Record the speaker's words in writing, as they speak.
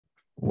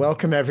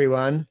Welcome,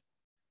 everyone.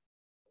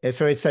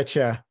 It's always such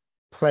a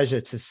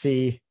pleasure to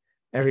see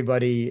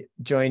everybody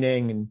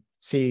joining and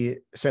see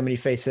so many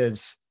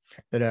faces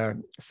that are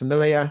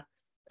familiar,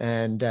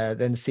 and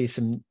then see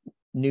some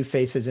new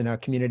faces in our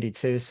community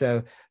too.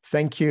 So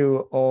thank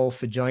you all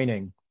for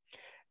joining.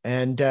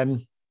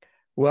 And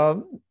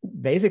well,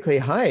 basically,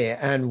 hi,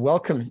 and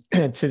welcome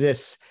to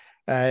this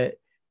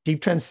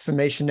Deep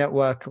Transformation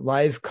Network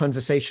live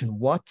conversation.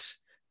 What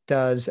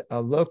does a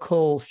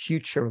local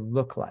future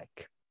look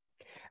like?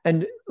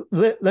 And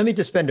let me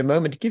just spend a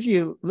moment to give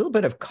you a little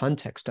bit of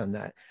context on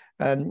that.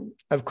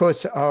 Of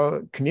course,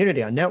 our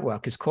community, our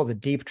network is called the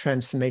Deep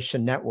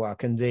Transformation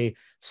Network. And the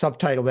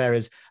subtitle there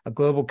is a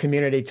global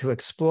community to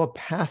explore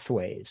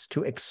pathways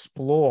to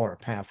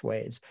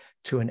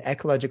an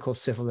ecological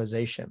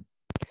civilization.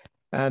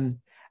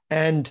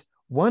 And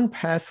one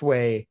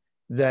pathway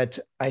that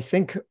I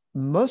think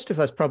most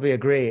of us probably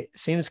agree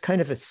seems kind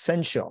of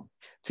essential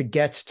to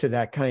get to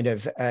that kind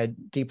of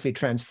deeply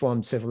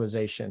transformed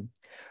civilization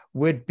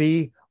would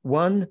be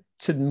one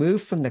to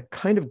move from the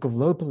kind of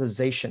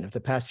globalization of the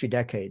past few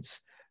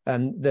decades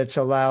that's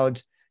allowed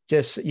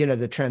just,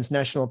 the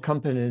transnational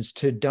companies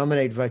to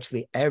dominate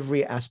virtually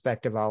every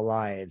aspect of our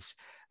lives,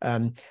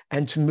 and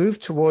to move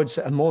towards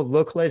a more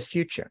localized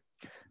future,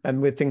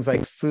 with things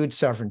like food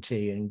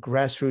sovereignty and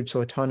grassroots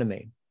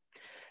autonomy.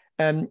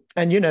 And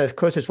of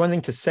course, it's one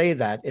thing to say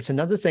that. It's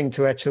another thing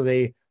to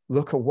actually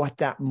look at what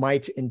that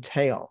might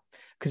entail,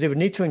 because it would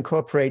need to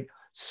incorporate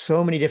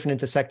so many different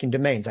intersecting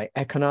domains like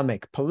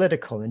economic,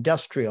 political,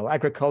 industrial,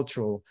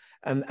 agricultural,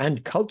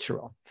 and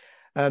cultural.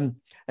 And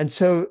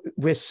so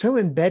we're so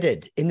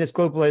embedded in this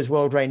globalized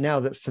world right now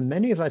that for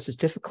many of us, it's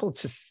difficult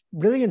to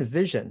really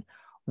envision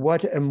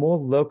what a more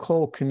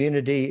local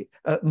community,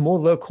 more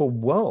local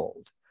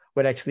world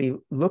would actually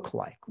look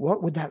like.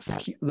 What would that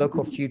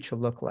local future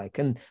look like?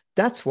 And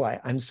that's why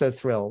I'm so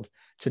thrilled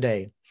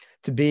today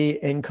to be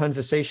in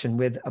conversation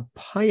with a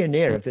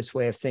pioneer of this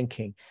way of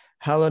thinking,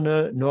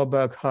 Helena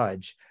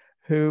Norberg-Hodge,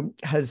 who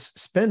has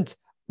spent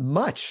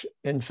much,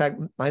 in fact,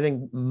 I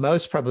think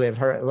most probably of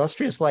her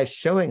illustrious life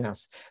showing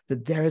us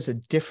that there is a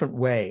different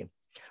way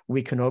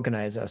we can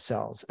organize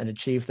ourselves and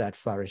achieve that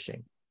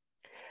flourishing.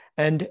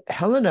 And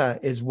Helena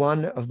is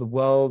one of the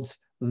world's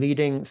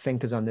leading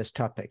thinkers on this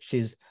topic.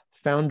 She's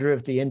founder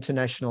of the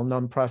international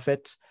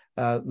nonprofit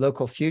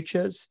Local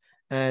Futures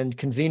and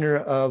convener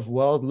of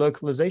World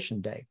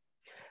Localization Day.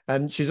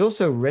 She's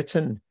also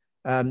written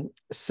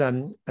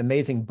some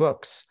amazing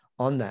books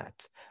on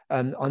that,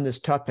 on this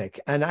topic.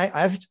 And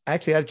I've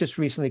just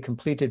recently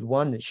completed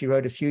one that she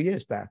wrote a few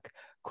years back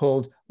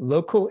called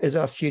Local is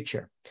Our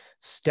Future,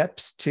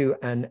 Steps to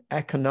an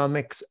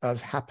Economics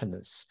of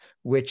Happiness,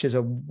 which is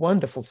a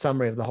wonderful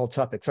summary of the whole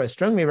topic. So I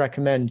strongly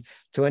recommend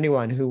to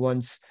anyone who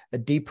wants a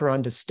deeper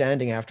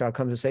understanding after our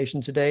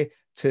conversation today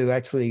to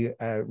actually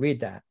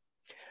read that.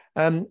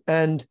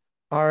 And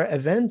our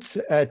event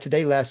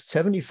today lasts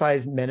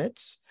 75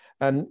 minutes.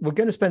 We're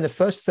going to spend the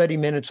first 30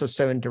 minutes or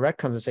so in direct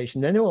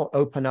conversation. Then it will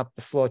open up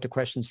the floor to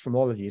questions from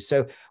all of you.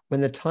 So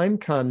when the time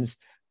comes,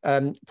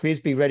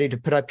 please be ready to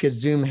put up your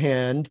Zoom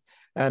hand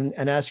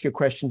and ask your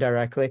question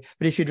directly.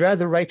 But if you'd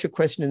rather write your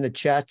question in the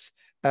chat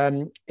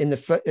in the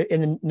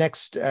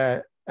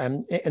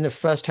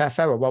first half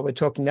hour while we're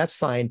talking, that's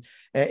fine.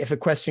 If a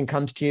question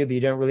comes to you, but you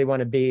don't really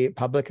want to be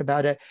public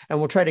about it, and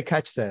we'll try to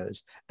catch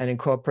those and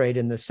incorporate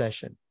in the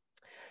session.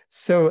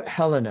 So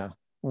Helena,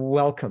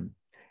 welcome.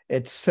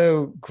 It's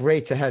so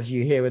great to have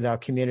you here with our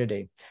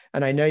community.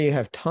 And I know you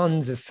have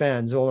tons of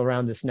fans all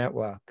around this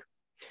network.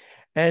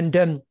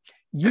 And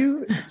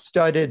you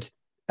started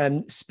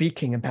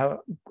speaking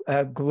about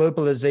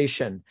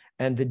globalization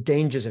and the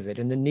dangers of it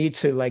and the need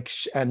to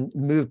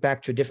move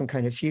back to a different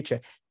kind of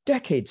future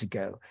decades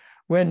ago,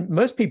 when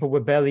most people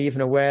were barely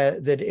even aware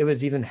that it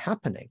was even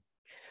happening.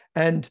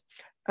 And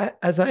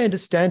as I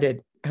understand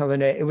it,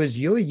 Helena, it was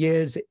your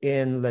years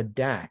in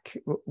Ladakh,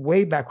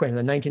 way back when, in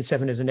the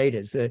 1970s and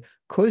 80s, that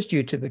caused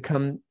you to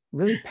become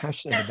really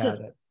passionate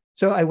about it.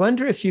 So I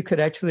wonder if you could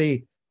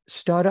actually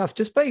start off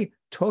just by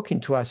talking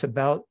to us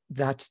about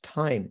that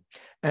time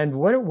and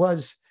what it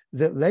was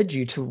that led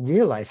you to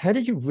realize. How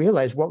did you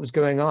realize what was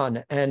going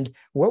on? And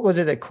what was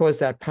it that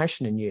caused that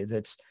passion in you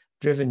that's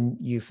driven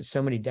you for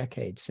so many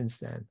decades since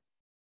then?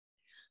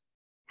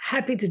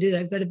 Happy to do that.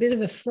 I've got a bit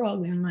of a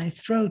frog in my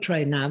throat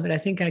right now, but I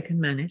think I can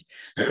manage.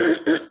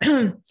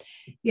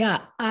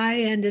 Yeah,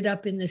 I ended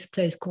up in this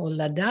place called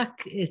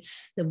Ladakh.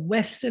 It's the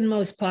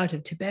westernmost part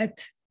of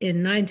Tibet in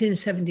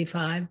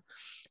 1975.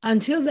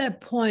 Until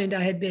that point,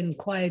 I had been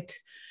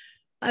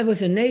I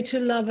was a nature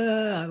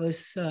lover.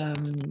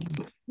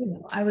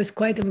 I was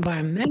quite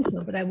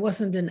environmental, but I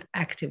wasn't an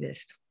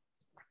activist.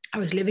 I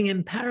was living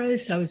in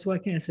Paris. I was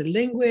working as a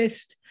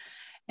linguist.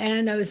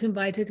 And I was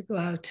invited to go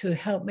out to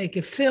help make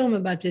a film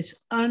about this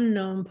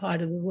unknown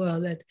part of the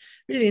world that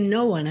really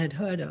no one had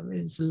heard of.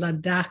 It was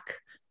Ladakh,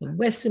 the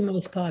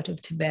westernmost part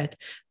of Tibet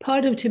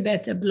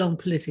that belonged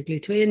politically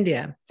to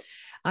India.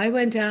 I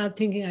went out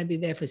thinking I'd be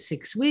there for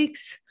 6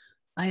 weeks.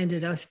 I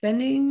ended up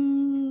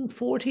spending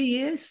 40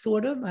 years,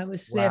 sort of. I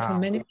was there for Wow.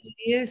 many, many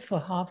years, for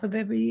half of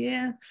every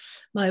year.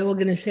 My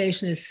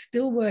organization is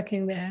still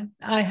working there.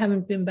 I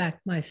haven't been back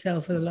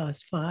myself for the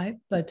last 5,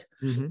 but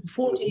Hmm.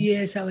 40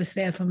 years I was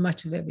there for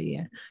much of every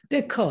year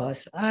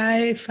because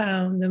I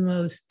found the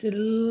most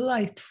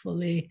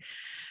delightfully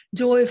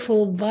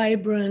joyful,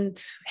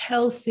 vibrant,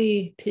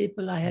 healthy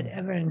people I had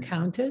ever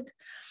encountered.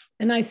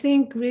 And I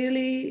think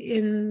really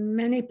in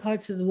many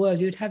parts of the world,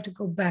 you'd have to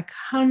go back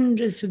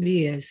hundreds of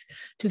years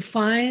to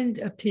find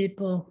a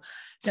people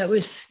that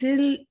were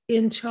still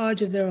in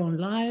charge of their own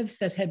lives,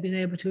 that had been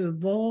able to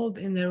evolve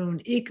in their own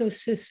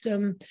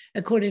ecosystem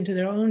according to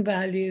their own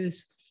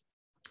values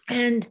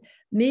and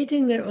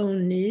meeting their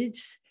own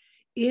needs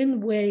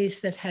in ways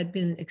that had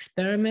been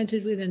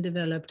experimented with and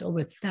developed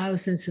over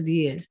thousands of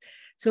years.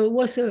 So it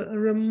was a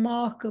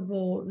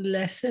remarkable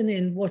lesson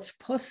in what's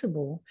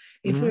possible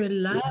if Hmm. we're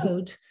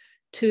allowed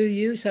to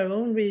use our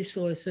own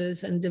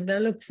resources and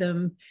develop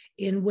them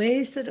in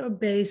ways that are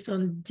based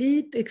on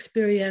deep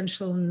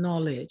experiential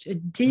knowledge, a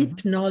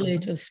deep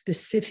knowledge of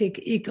specific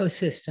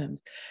ecosystems,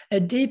 a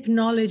deep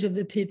knowledge of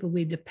the people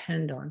we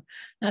depend on.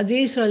 Now,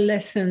 these are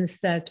lessons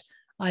that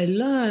I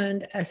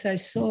learned as I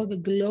saw the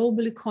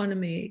global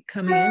economy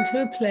coming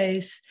into a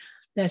place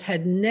that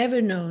had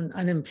never known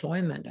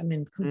unemployment. I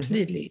mean,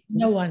 completely.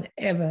 No one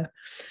ever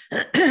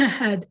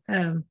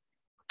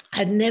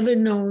had never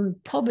known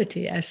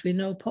poverty as we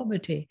know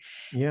poverty.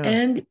 Yeah.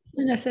 And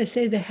as I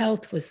say, the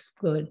health was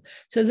good.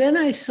 So then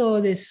I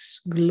saw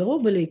this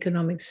global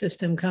economic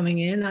system coming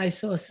in. I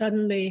saw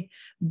suddenly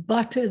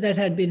butter that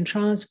had been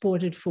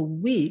transported for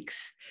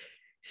weeks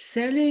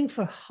selling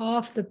for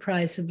half the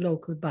price of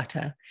local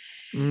butter.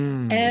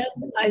 Mm.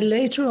 And I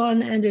later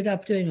on ended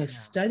up doing a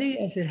study,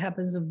 as it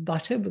happens, of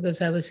butter,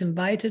 because I was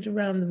invited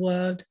around the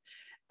world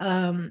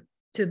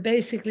to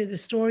basically the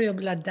story of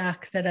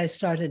Ladakh that I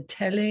started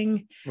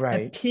telling,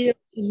 Right. appealed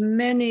to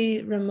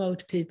many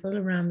remote people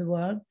around the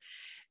world.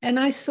 And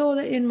I saw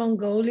that in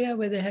Mongolia,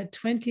 where they had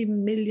 20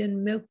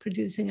 million milk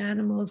producing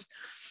animals,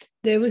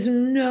 there was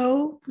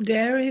no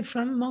dairy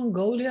from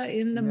Mongolia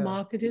in the Yeah.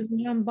 market in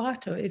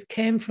Ulaanbaatar. It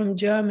came from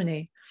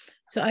Germany.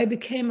 So I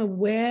became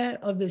aware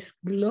of this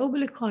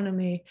global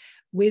economy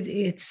with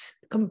its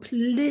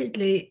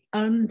completely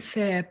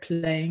unfair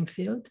playing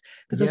field,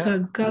 because Yeah. our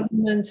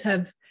governments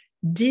have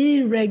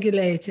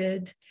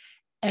deregulated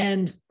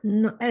and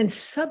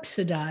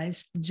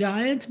subsidized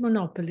giant Hmm.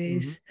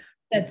 monopolies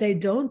that they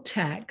don't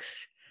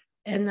tax.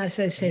 And as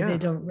I say, they Yeah.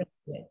 don't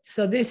regulate.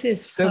 So this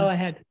is how So I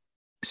had,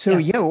 So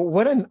yeah. yeah,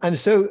 what I'm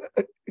so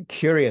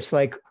curious.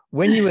 Like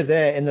when you were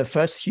there in the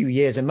first few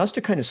years, it must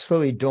have kind of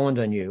slowly dawned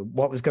on you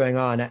what was going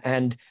on,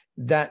 and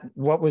that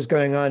what was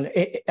going on.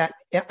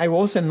 I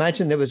also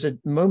imagine there was a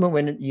moment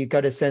when you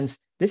got a sense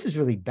this is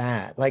really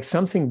bad. Like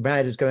something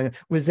bad is going on.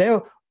 Was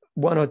there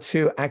one or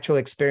two actual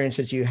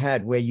experiences you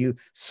had where you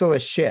saw a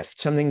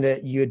shift, something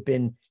that you had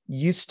been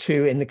used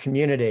to in the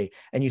community,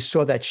 and you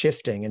saw that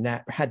shifting, and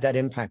that had that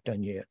impact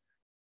on you?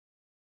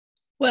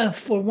 Well,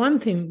 for one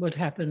thing, what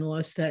happened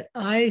was that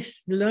I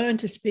learned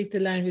to speak the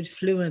language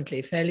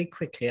fluently fairly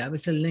quickly. I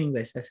was a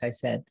linguist, as I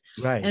said.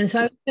 Right. And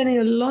so I was spending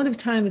a lot of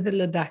time with the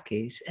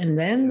Ladakhis. And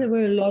then there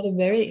were a lot of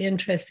very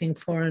interesting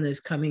foreigners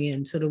coming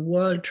in, sort of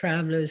world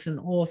travelers and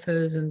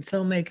authors and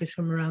filmmakers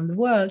from around the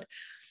world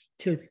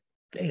to,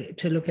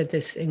 to look at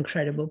this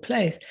incredible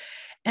place.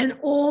 And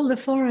all the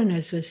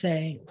foreigners were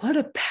saying, what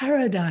a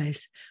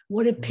paradise.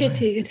 What a Right.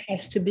 pity it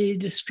has to be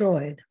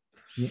destroyed.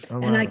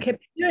 Oh, And I wow.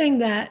 kept hearing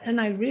that, and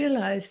I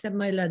realized that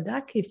my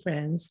Ladakhi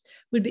friends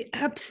would be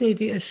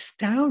absolutely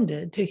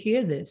astounded to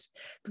hear this,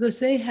 because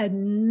they had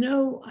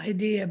no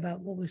idea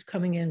about what was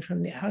coming in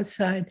from the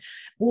outside,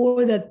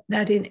 or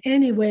that in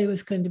any way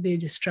was going to be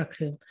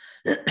destructive.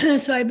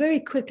 So I very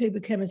quickly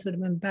became a sort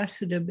of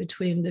ambassador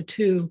between the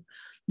two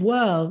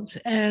worlds.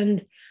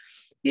 And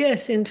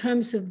yes, in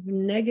terms of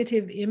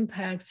negative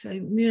impacts,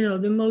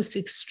 the most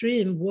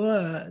extreme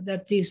were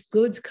that these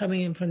goods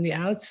coming in from the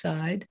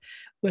outside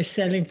were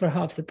selling for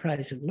half the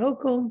price of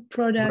local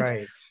products.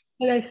 Right.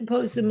 But I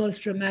suppose the most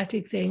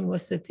dramatic thing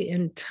was that the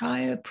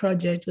entire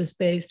project was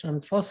based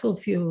on fossil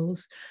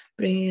fuels,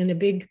 bringing in a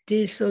big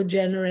diesel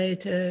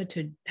generator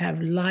to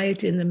have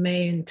light in the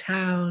main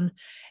town,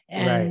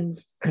 Right. and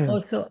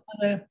also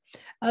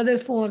other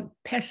form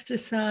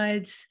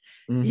pesticides.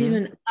 Hmm.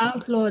 Even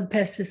outlawed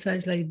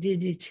pesticides like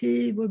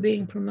DDT were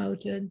being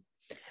promoted.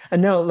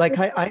 And no, like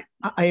I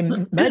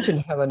imagine,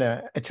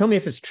 Helena, tell me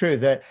if it's true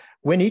that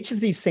when each of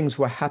these things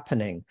were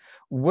happening,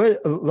 were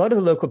a lot of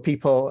the local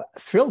people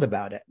thrilled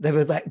about it? They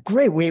were like,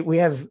 "Great, we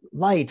have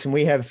lights, and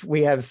we have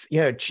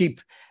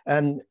cheap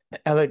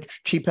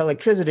cheap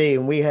electricity,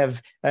 and we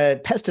have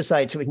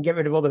pesticides, so we can get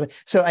rid of all the."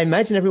 So I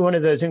imagine every one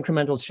of those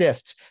incremental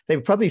shifts they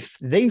probably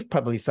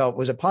felt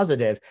was a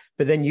positive,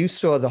 but then you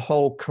saw the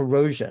whole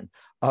corrosion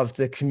of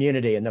the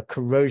community and the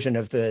corrosion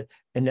of the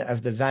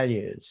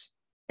values.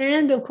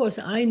 And of course,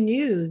 I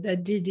knew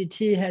that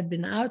DDT had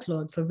been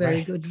outlawed for very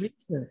Right. good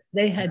reasons.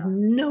 They had Yeah.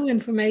 no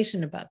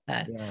information about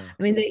that. Yeah.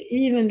 I mean, they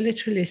even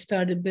literally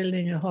started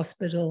building a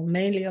hospital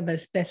mainly of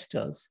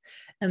asbestos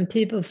And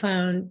people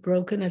found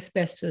broken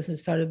asbestos and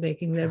started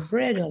baking their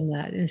bread on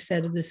that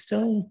instead of the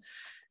stone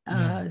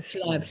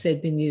slabs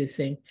they'd been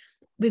using,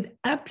 with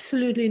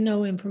absolutely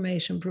no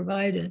information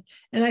provided.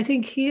 And I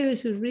think here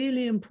is a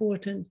really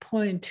important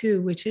point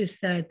too, which is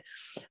that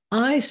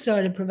I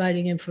started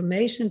providing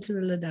information to the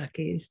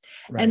Ladakis,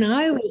 and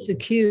I was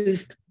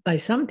accused by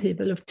some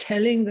people of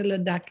telling the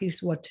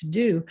Ladakis what to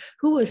do.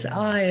 Who was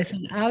I as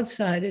an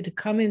outsider to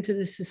come into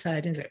the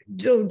society and say,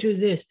 don't do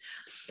this?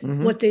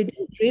 What they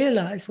didn't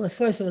realize was,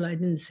 first of all, I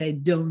didn't say,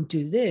 don't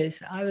do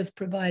this. I was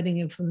providing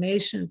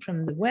information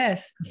from the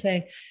West and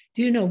saying,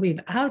 do you know we've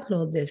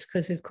outlawed this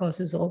because it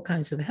causes all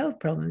kinds of health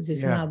problems.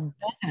 It's now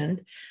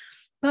banned.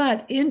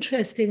 But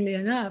interestingly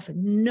enough,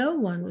 no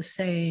one was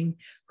saying,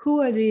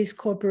 who are these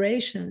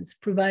corporations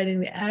providing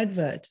the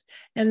adverts,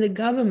 and the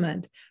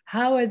government?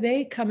 How are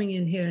they coming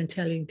in here and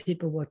telling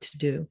people what to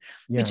do?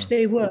 Which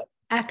they were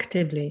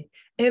actively.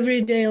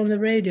 Every day on the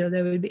radio,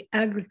 there would be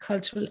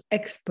agricultural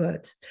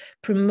experts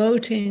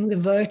promoting the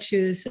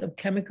virtues of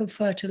chemical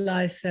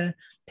fertilizer,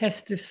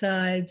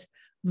 pesticides,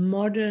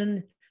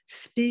 modern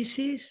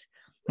species,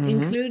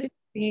 including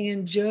bringing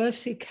in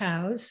Jersey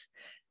cows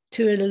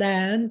to a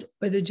land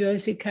where the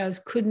Jersey cows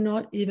could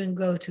not even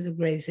go to the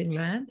grazing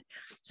land.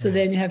 So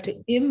then you have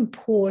to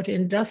import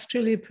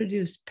industrially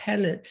produced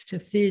pellets to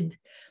feed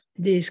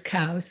these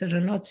cows that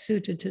are not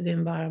suited to the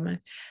environment.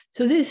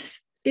 So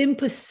this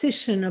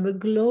imposition of a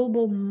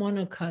global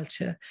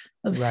monoculture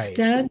of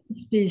standard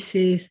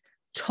species,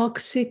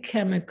 toxic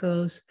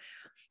chemicals,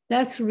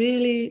 that's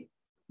really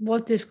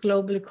what this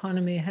global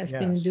economy has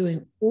been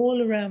doing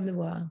all around the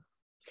world.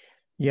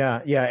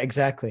 Yeah,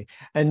 exactly.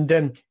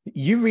 And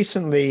you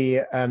recently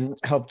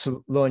helped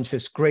to launch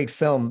this great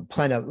film,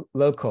 Planet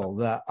Local,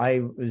 that I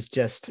was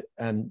just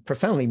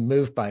profoundly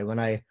moved by when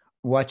I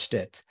watched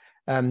it.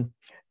 In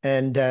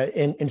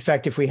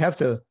fact, if we have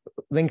the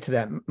link to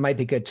that, might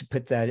be good to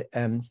put that,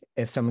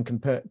 if someone can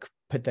put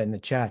that in the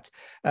chat.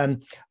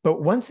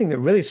 But one thing that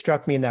really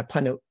struck me in that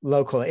Planet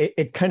Local,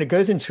 it kind of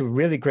goes into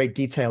really great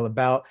detail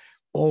about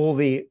all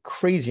the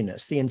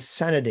craziness, the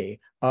insanity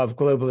of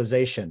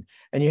globalization.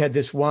 And you had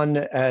this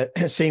one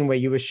scene where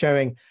you were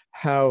showing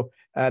how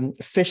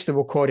fish that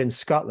were caught in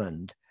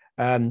Scotland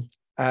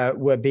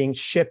were being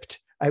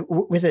shipped.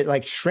 Was it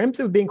like shrimp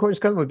that were being caught in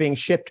Scotland were being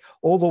shipped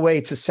all the way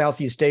to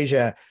Southeast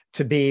Asia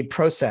to be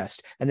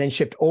processed and then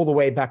shipped all the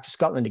way back to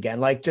Scotland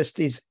again? Like just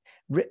these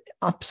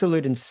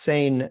absolute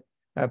insane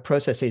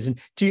processes. And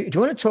do you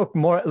want to talk a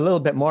little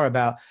bit more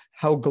about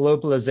how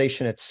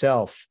globalization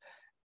itself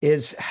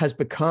has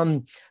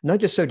become not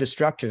just so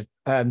destructive,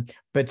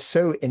 but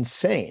so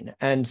insane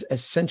and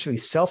essentially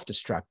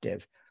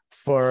self-destructive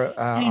for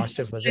our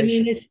civilization? I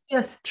mean, it's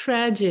just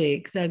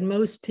tragic that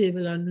most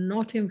people are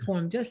not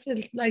informed, just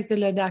like the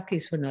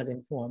Ladakis were not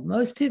informed.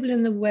 Most people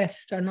in the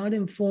West are not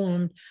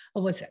informed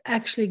of what's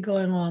actually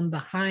going on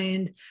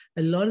behind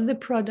a lot of the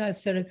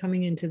products that are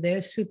coming into their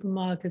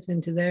supermarkets,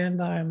 into their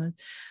environment.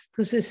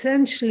 Because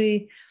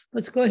essentially,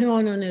 what's going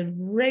on a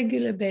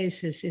regular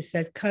basis is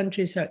that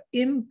countries are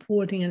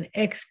importing and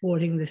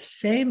exporting the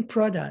same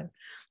product.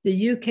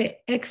 The UK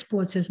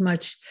exports as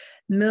much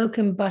milk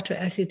and butter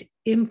as it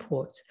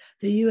imports.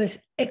 The US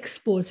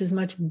exports as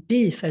much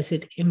beef as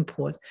it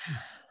imports.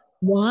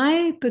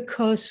 Why?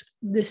 Because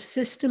the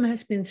system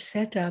has been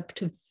set up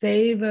to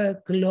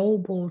favor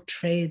global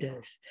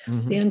traders.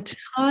 The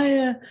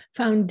entire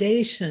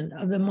foundation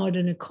of the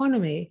modern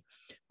economy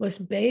was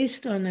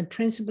based on a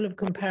principle of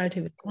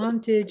comparative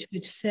advantage,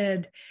 which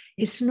said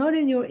it's not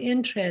in your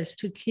interest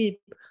to keep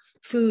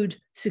food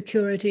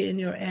security in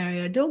your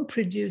area. Don't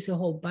produce a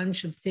whole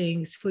bunch of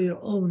things for your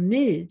own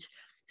needs.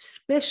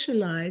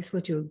 Specialize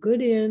what you're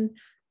good in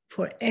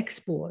for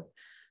export.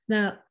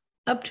 Now,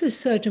 up to a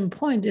certain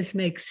point, this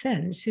makes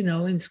sense. You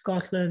know, in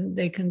Scotland,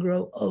 they can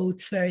grow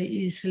oats very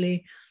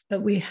easily,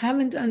 but we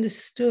haven't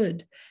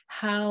understood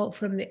how,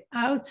 from the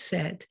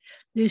outset,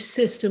 this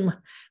system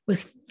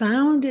was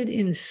founded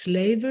in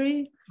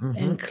slavery,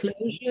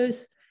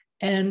 enclosures,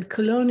 and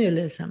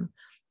colonialism.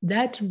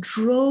 That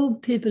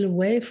drove people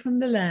away from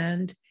the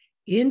land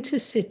into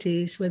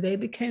cities where they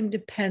became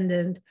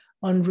dependent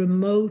on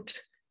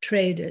remote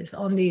traders,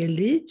 on the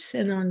elites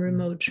and on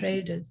remote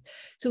traders.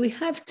 So we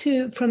have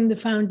to, from the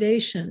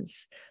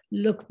foundations,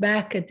 look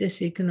back at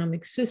this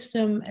economic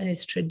system and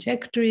its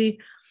trajectory.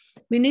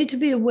 We need to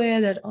be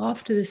aware that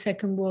after the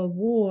Second World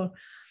War,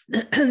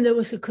 there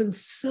was a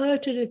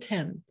concerted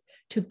attempt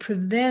to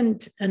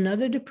prevent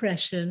another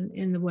depression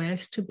in the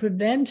West, to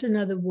prevent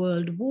another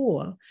world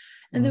war.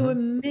 And there were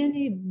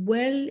many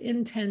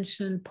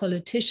well-intentioned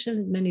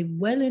politicians, many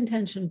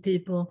well-intentioned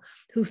people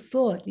who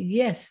thought,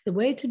 yes, the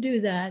way to do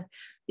that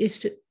is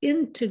to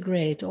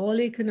integrate all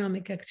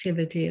economic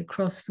activity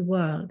across the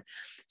world.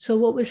 So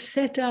what was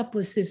set up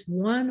was this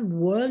one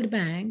World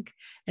Bank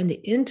and the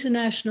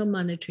International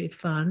Monetary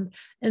Fund,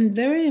 and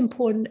very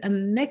important, a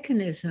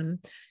mechanism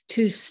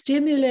to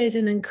stimulate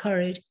and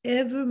encourage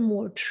ever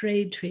more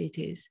trade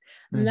treaties.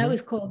 And that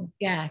was called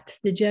GATT,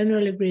 the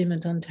General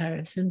Agreement on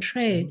Tariffs and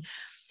Trade.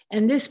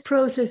 And this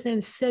process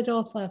then set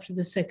off after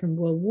the Second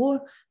World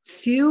War,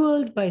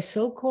 fueled by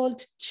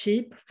so-called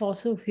cheap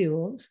fossil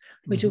fuels,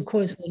 which of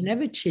course were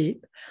never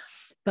cheap,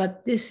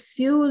 but this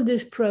fueled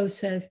this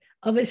process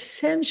of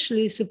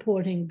essentially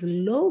supporting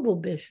global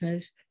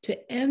business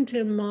to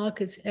enter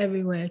markets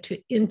everywhere, to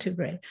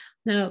integrate.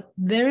 Now,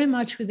 very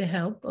much with the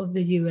help of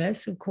the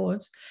US, of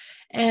course,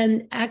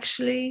 and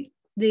actually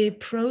the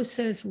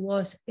process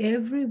was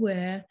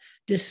everywhere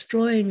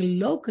destroying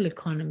local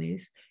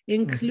economies,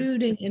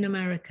 including in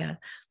America.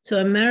 So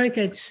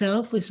America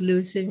itself was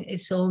losing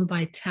its own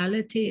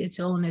vitality, its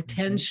own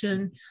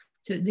attention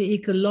to the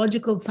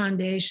ecological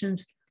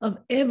foundations of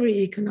every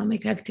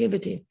economic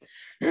activity.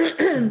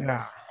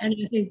 Yeah. And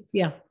I think,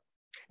 yeah.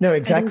 No,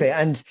 exactly.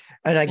 And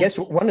I guess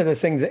one of the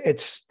things,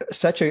 it's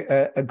such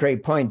a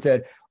great point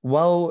that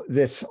while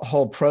this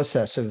whole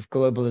process of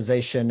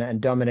globalization and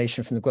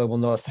domination from the global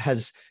north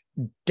has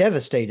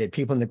devastated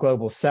people in the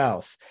global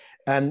south,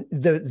 and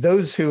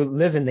those who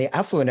live in the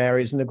affluent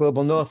areas in the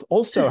global north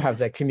also have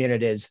their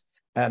communities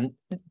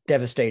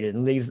devastated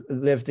and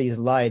live these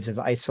lives of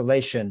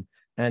isolation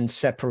and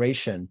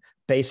separation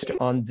based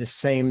on these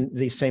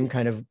same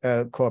kind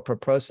of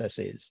corporate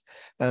processes.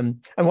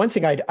 And one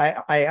thing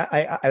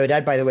I would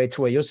add, by the way,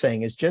 to what you're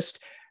saying is just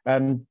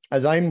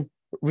as I'm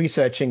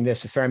researching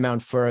this a fair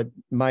amount for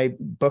my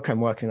book I'm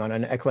working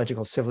on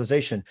ecological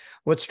civilization,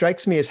 what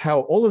strikes me is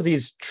how all of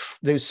these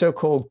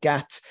so-called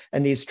GATT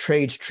and these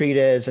trade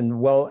treaties and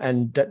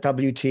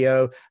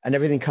WTO and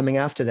everything coming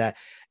after that,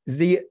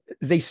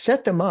 they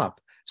set them up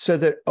so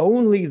that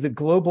only the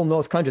global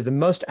north country, the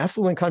most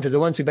affluent country, the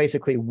ones who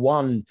basically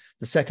won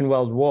the Second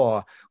World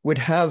War, would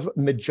have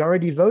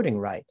majority voting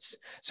rights.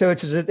 So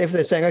it's as if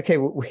they're saying, okay,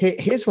 well,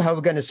 here's how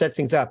we're going to set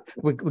things up.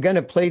 We're going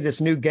to play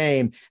this new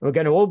game, and we're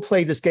going to all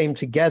play this game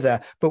together,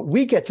 but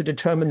we get to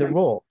determine the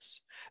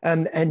rules.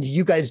 And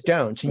you guys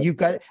don't.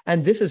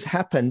 And this has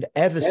happened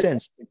ever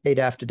since, decade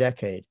after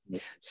decade.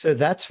 So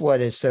that's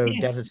what is so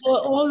devastating.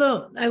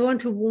 Although I want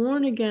to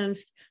warn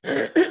against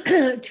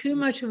too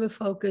much of a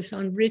focus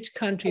on rich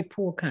country,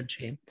 poor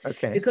country.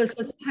 Okay. Because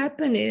what's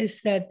happened is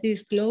that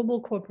these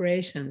global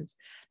corporations,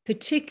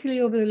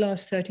 particularly over the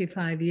last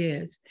 35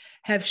 years,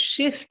 have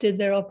shifted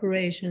their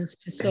operations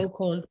to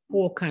so-called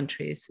poor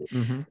countries.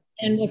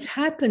 And what's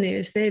happened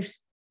is they've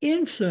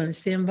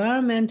influenced the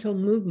environmental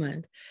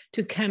movement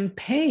to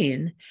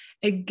campaign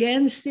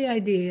against the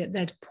idea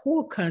that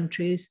poor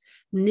countries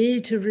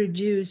need to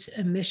reduce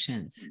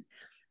emissions.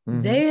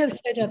 They have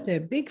set up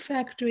their big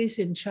factories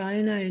in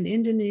China, in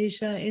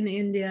Indonesia, in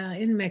India,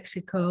 in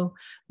Mexico,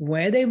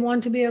 where they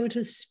want to be able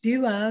to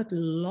spew out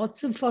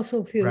lots of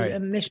fossil fuel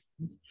emissions.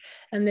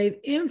 And they've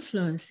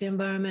influenced the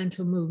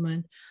environmental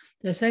movement,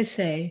 as I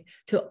say,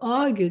 to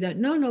argue that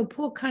no,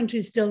 poor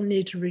countries don't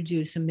need to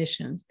reduce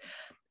emissions.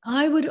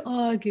 I would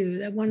argue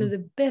that one of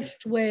the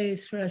best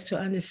ways for us to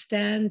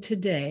understand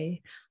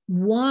today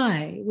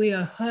why we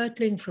are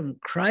hurtling from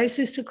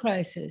crisis to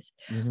crisis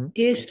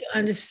is to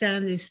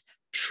understand this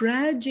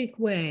tragic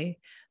way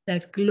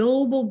that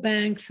global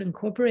banks and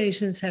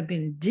corporations have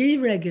been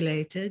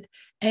deregulated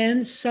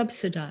and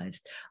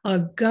subsidized. Our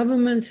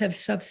governments have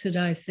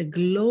subsidized the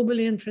global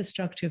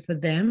infrastructure for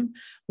them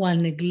while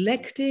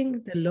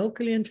neglecting the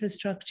local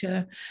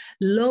infrastructure.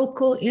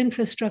 Local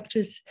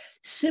infrastructures,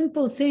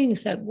 simple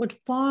things that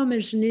what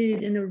farmers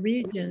need in a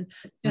region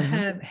to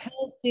have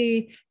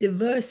healthy,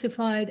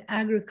 diversified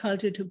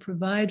agriculture to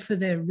provide for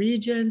their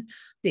region.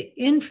 The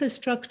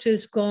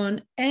infrastructure's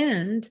gone,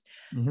 and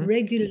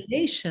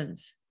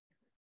regulations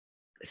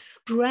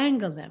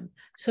strangle them.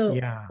 So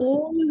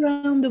all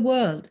around the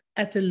world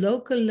at the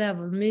local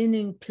level,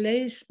 meaning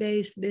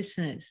place-based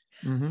business,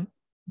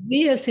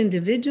 we as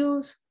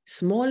individuals,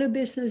 smaller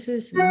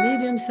businesses,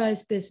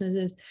 medium-sized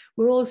businesses,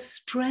 we're all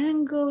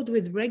strangled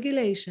with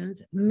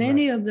regulations,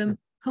 many of them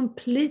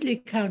completely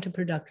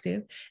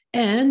counterproductive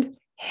and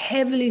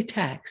heavily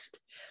taxed.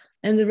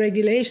 And the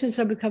regulations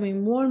are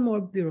becoming more and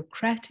more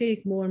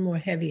bureaucratic, more and more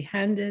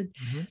heavy-handed.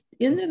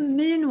 In the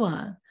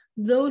meanwhile,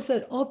 those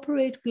that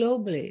operate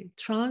globally,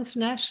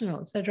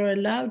 transnationals that are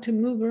allowed to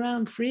move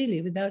around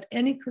freely without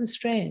any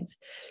constraints,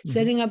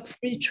 setting up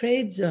free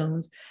trade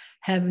zones,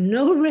 have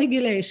no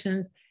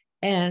regulations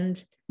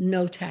and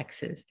no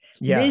taxes.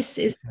 This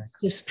is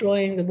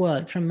destroying the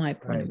world from my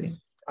point of view.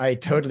 I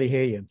totally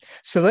hear you.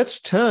 So let's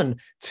turn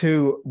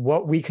to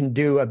what we can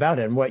do about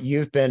it and what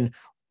you've been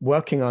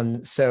working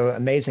on so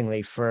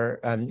amazingly for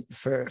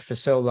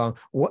so long.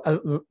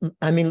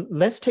 I mean,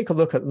 let's take a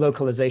look at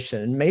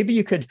localization. And maybe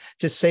you could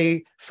just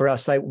say for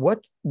us, like,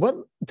 what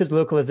does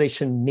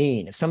localization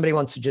mean? If somebody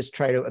wants to just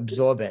try to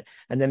absorb it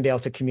and then be able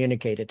to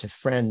communicate it to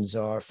friends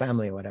or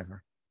family or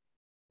whatever.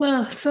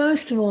 Well,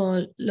 first of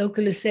all,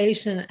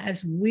 localization,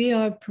 as we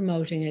are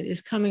promoting it,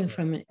 is coming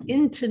from an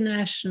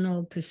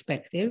international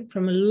perspective,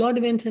 from a lot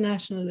of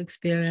international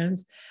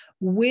experience,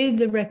 with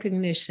the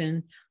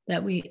recognition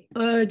that we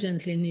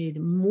urgently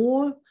need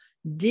more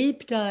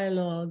deep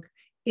dialogue,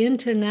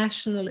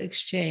 international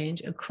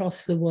exchange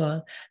across the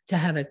world to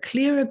have a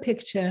clearer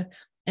picture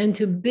and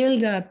to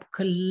build up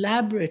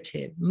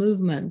collaborative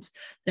movements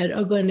that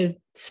are going to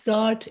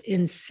start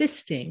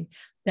insisting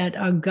that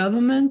our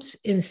governments,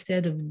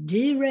 instead of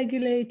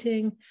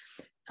deregulating,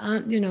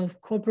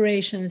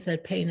 corporations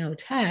that pay no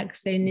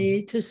tax, they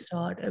need to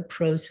start a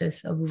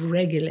process of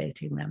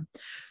regulating them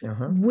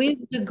with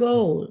the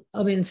goal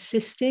of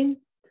insisting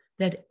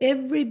that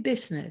every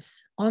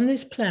business on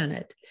this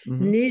planet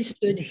needs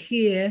to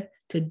adhere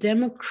to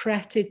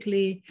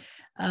democratically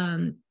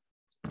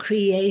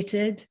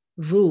created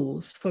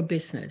rules for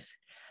business.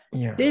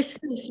 Yeah.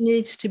 Business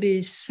needs to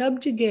be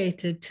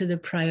subjugated to the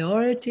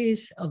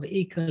priorities of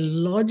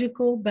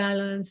ecological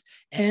balance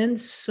and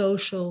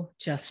social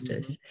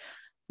justice.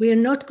 We are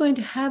not going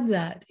to have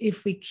that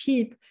if we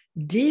keep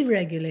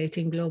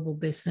deregulating global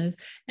business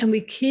and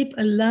we keep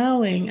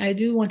allowing, I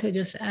do want to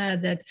just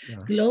add that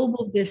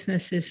global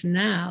businesses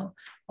now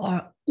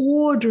are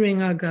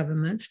ordering our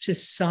governments to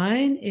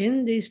sign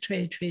in these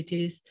trade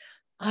treaties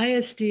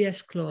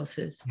ISDS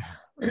clauses.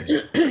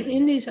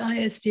 In these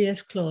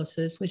ISDS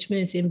clauses, which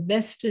means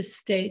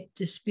investor-state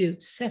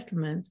dispute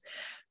settlements,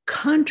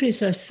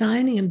 countries are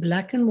signing in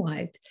black and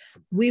white,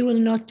 we will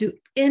not do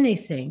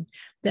anything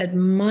that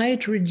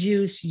might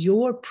reduce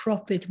your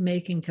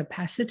profit-making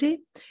capacity.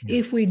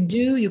 If we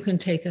do, you can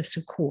take us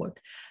to court.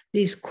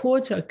 These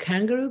courts are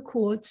kangaroo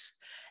courts,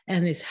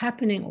 and it's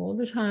happening all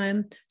the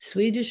time.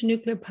 Swedish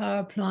nuclear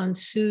power plant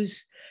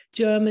sues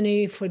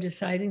Germany for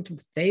deciding to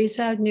phase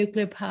out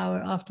nuclear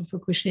power after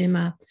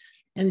Fukushima.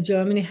 And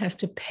Germany has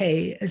to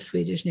pay a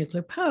Swedish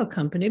nuclear power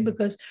company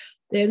because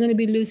they're going to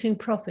be losing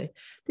profit.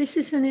 This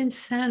is an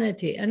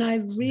insanity. And I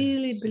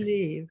really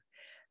believe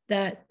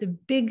that the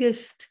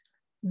biggest,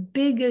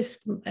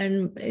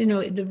 and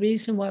the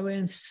reason why we're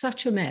in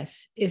such a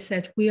mess is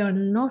that we are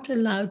not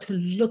allowed to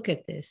look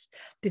at this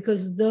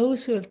because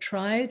those who have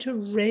tried to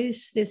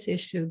raise this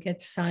issue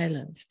get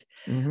silenced.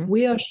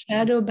 We are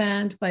shadow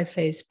banned by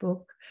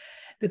Facebook,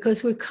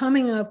 because we're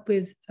coming up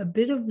with a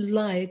bit of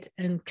light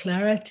and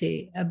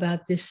clarity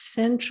about this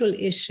central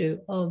issue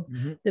of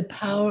the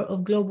power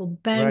of global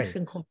banks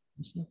and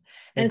corporations.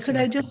 And could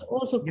I just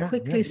also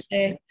quickly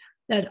say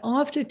that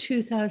after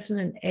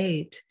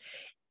 2008,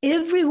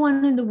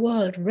 everyone in the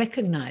world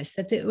recognized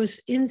that it was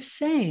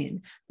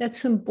insane that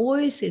some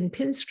boys in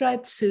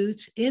pinstriped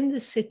suits in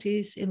the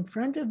cities in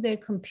front of their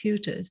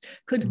computers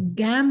could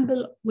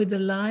gamble with the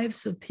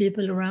lives of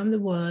people around the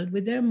world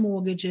with their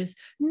mortgages,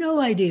 no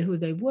idea who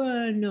they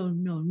were, no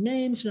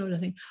names, no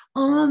nothing,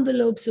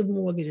 envelopes of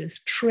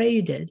mortgages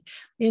traded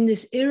in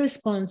this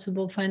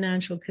irresponsible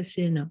financial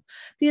casino.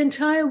 The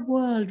entire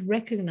world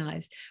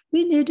recognized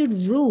we needed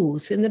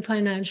rules in the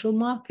financial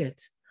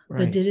markets.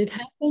 But did it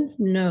happen?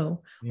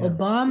 No.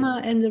 Obama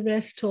and the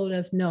rest told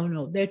us,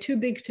 no, they're too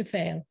big to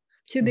fail,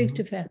 too big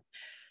to fail.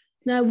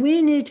 Now,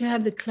 we need to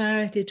have the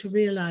clarity to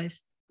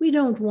realize we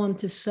don't want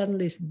to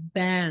suddenly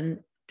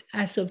ban,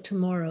 as of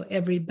tomorrow,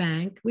 every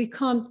bank. We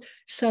can't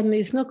suddenly,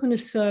 it's not going to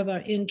serve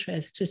our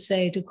interest to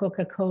say to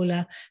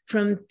Coca-Cola,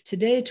 from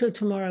today till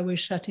tomorrow, we're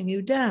shutting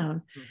you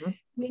down.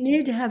 We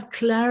need to have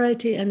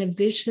clarity and a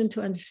vision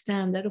to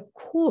understand that, of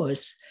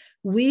course,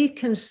 we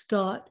can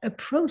start a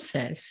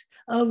process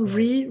of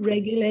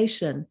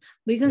re-regulation.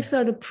 We can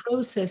start a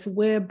process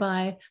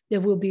whereby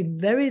there will be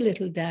very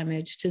little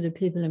damage to the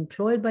people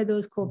employed by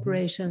those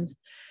corporations.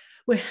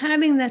 We're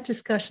having that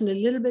discussion a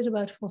little bit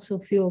about fossil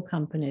fuel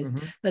companies,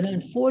 but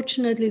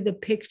unfortunately the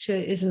picture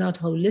is not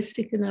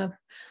holistic enough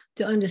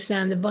to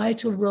understand the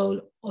vital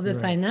role of the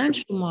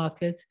financial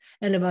markets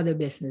and of other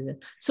businesses.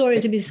 Sorry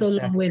to be so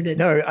long-winded.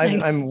 No,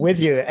 I'm with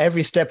you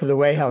every step of the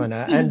way,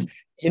 Helena. And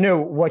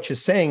what you're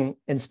saying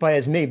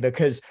inspires me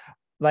because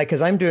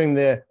as I'm doing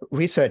the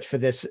research for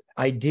this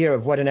idea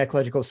of what an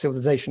ecological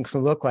civilization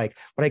can look like,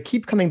 what I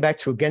keep coming back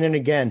to again and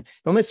again,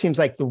 it almost seems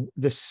like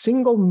the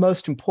single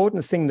most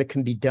important thing that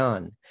can be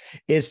done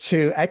is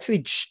to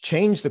actually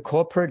change the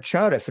corporate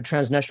charter for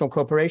transnational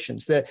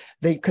corporations. That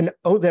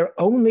they're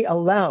only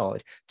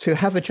allowed to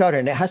have a charter,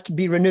 and it has to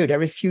be renewed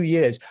every few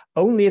years,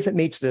 only if it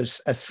meets those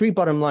three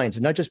bottom lines,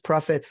 not just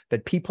profit,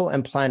 but people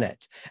and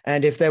planet.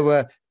 And if there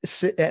were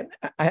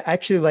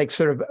actually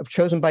sort of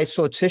chosen by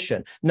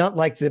sortition, not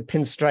like the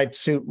pinstripe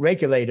suit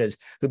regulators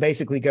who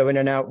basically go in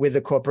and out with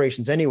the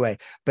corporations anyway,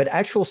 but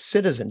actual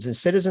citizens and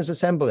citizens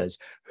assemblies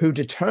who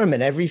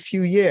determine every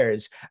few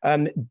years,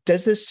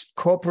 does this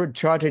corporate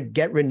charter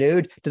get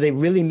renewed? Do they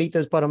really meet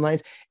those bottom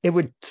lines? It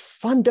would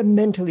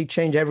fundamentally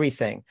change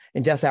everything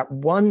in just that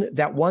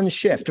one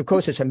shift. Of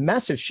course, it's a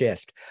massive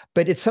shift,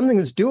 but it's something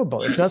that's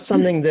doable. It's not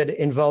something that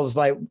involves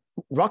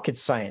rocket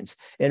science.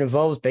 It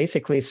involves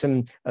basically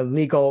some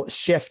legal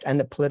shift and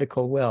the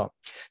political will.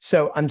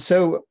 So I'm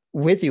so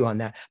with you on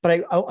that. But I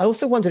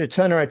also wanted to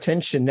turn our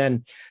attention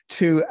then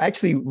to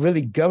actually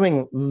really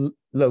going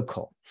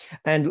local.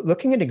 And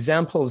looking at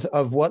examples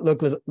of what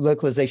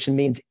localization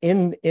means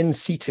in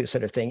situ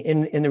sort of thing,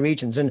 in the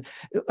regions. And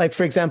like,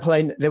 for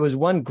example, there was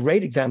one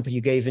great example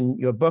you gave in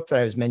your book that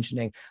I was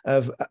mentioning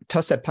of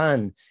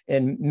Tosapan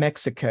in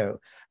Mexico,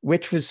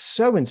 which was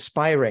so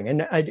inspiring.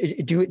 And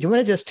do you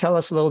want to just tell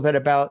us a little bit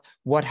about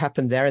what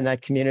happened there in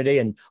that community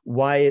and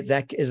why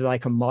that is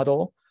like a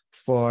model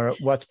for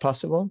what's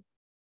possible?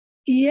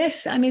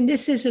 Yes, I mean,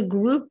 this is a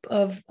group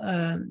of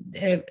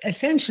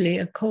essentially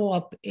a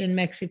co-op in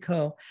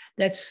Mexico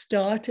that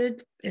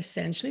started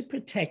essentially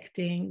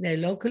protecting their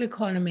local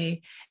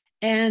economy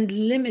and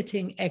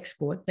limiting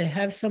export. They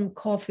have some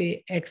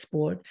coffee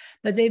export,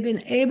 but they've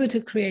been able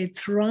to create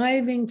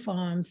thriving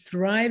farms,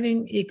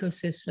 thriving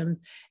ecosystems,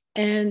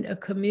 and a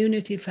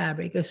community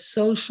fabric, a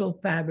social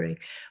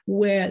fabric,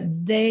 where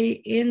they,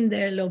 in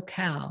their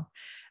locale,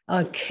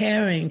 are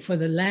caring for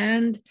the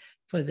land,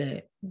 for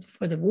the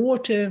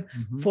water,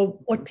 for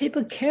what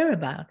people care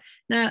about.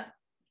 Now,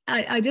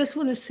 I just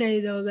want to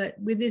say, though, that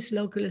with this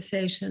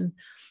localization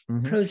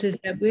process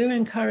that we're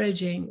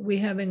encouraging, we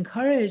have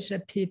encouraged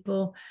that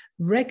people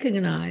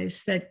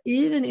recognize that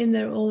even in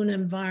their own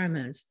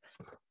environments,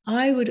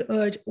 I would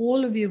urge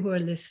all of you who are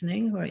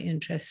listening, who are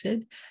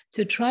interested,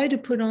 to try to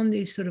put on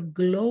these sort of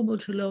global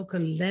to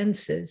local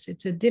lenses.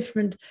 It's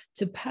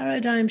a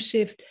paradigm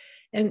shift.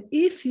 And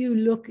if you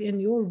look in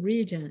your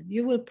region,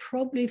 you will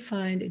probably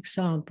find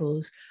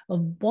examples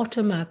of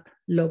bottom-up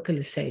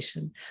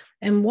localization.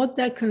 And what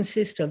that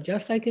consists of,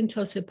 just like in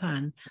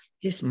Tosapan,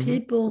 is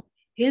people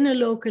in a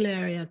local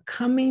area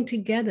coming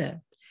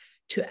together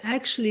to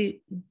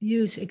actually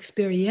use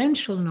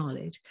experiential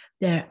knowledge,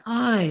 their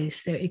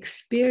eyes, their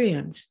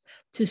experience,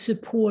 to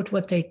support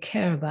what they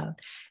care about.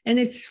 And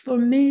it's, for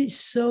me,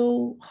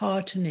 so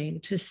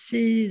heartening to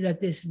see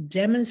that this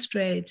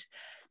demonstrates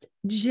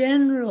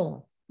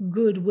general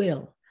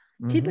goodwill.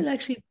 People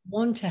actually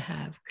want to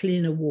have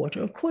cleaner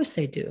water. Of course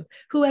they do.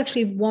 Who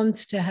actually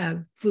wants to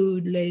have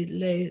food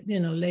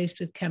laced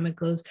with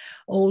chemicals,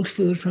 old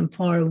food from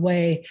far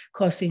away,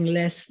 costing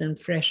less than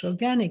fresh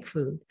organic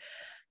food?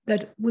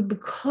 But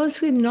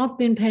because we've not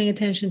been paying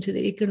attention to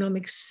the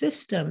economic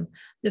system,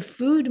 the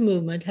food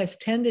movement has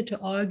tended to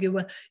argue,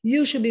 well,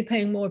 you should be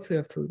paying more for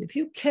your food. If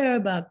you care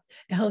about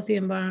a healthy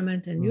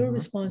environment and you're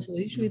responsible,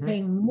 you should be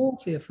paying more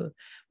for your food.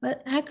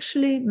 But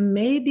actually,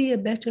 maybe a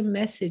better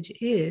message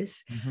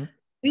is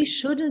we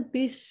shouldn't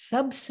be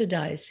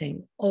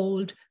subsidizing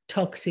old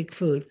toxic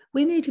food.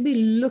 We need to be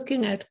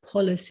looking at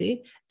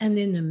policy. And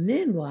in the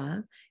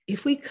meanwhile,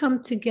 if we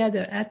come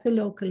together at the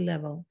local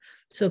level,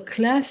 so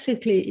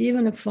classically,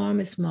 even a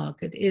farmer's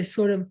market is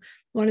sort of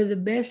one of the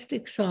best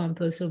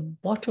examples of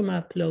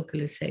bottom-up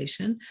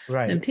localization.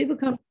 Right. When people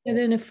come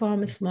together in a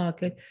farmer's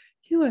market,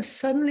 you are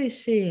suddenly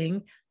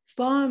seeing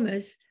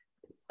farmers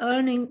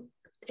earning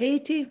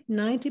 80,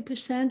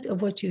 90%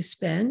 of what you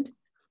spend.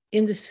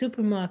 In the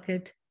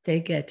supermarket, they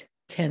get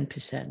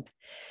 10%.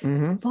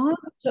 Farmers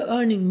are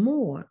earning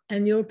more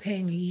and you're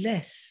paying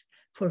less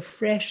for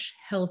fresh,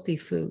 healthy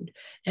food.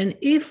 And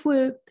if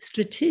we're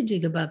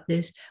strategic about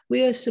this,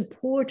 we are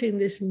supporting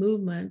this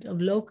movement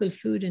of local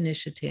food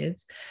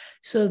initiatives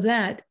so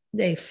that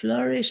they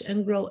flourish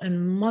and grow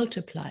and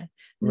multiply,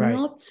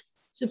 not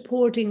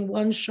supporting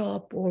one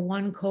shop or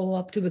one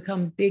co-op to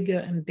become bigger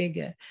and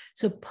bigger.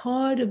 So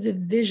part of the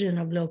vision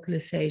of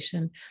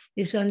localization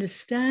is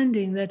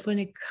understanding that when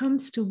it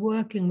comes to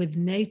working with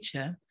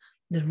nature,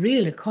 the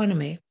real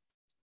economy,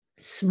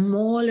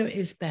 smaller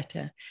is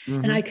better.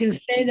 And I can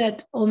say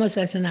that almost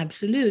as an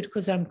absolute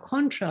because I'm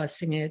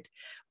contrasting it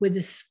with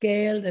the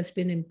scale that's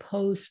been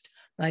imposed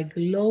by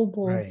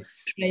global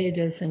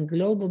traders and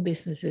global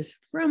businesses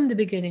from the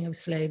beginning of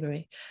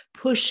slavery,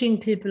 pushing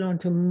people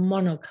onto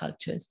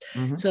monocultures.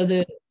 So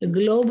the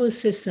global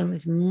system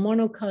is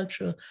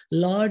monocultural,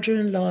 larger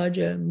and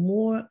larger,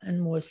 more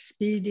and more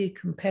speedy,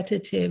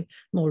 competitive,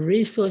 more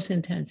resource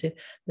intensive.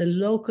 The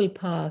local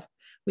path,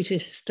 which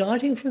is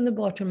starting from the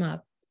bottom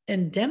up,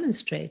 and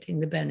demonstrating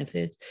the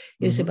benefits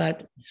is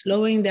about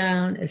slowing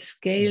down,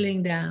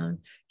 scaling down,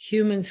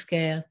 human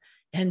scale,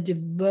 and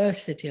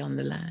diversity on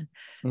the land.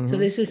 So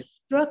there's a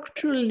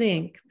structural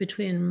link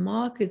between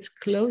markets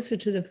closer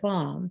to the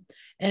farm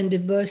and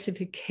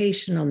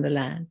diversification on the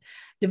land.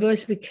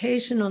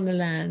 Diversification on the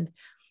land,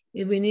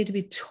 we need to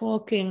be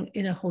talking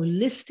in a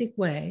holistic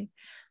way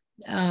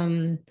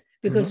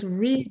because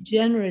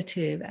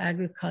regenerative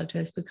agriculture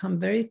has become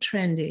very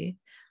trendy.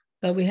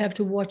 But we have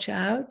to watch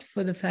out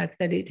for the fact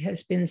that it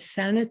has been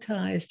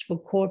sanitized for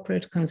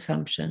corporate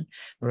consumption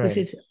because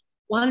it's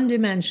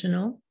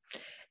one-dimensional.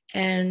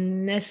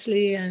 And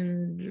Nestle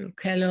and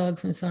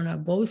Kellogg's and so on are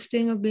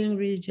boasting of being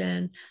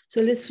regen.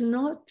 So let's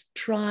not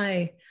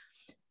try,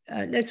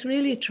 let's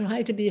really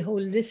try to be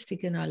holistic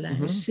in our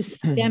language,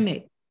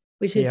 systemic,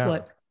 which is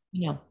what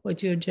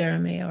you,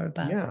 Jeremy, are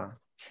about.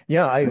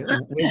 Yeah, I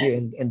with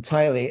you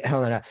entirely,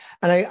 Helena.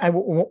 And I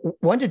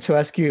wanted to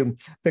ask you,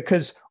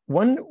 because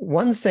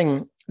one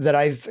thing that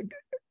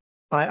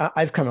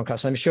I've come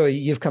across, I'm sure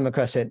you've come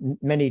across it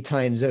many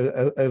times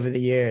over the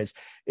years,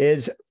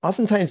 is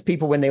oftentimes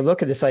people, when they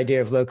look at this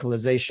idea of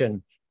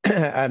localization,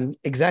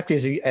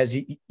 exactly as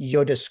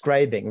you're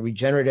describing,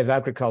 regenerative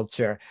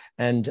agriculture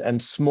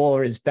and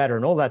smaller is better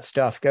and all that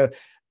stuff, go,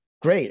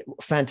 great,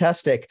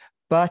 fantastic.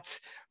 But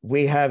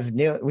we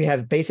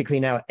have basically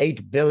now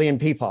 8 billion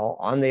people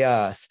on the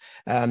earth,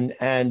 and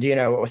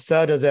a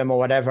third of them or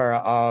whatever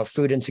are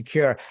food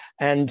insecure,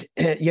 and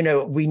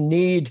we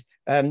need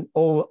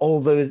all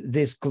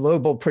this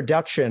global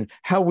production.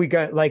 How we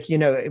go,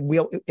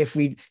 if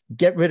we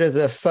get rid of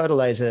the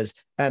fertilizers,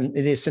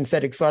 the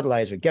synthetic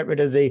fertilizer, get rid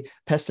of the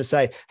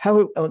pesticide,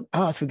 how on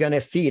earth are we going to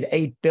feed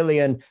 8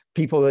 billion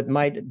people that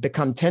might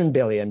become 10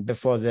 billion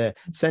before the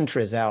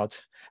century is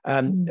out?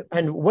 And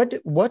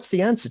what's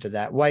the answer to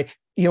that? Why,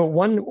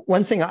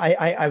 one thing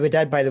I would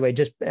add, by the way,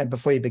 just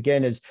before you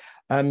begin, is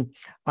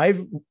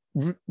I've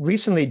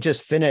recently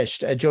just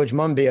finished George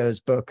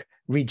Monbiot's book,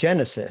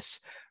 Regenesis,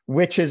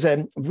 which is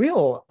a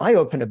real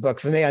eye-opener book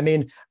for me. I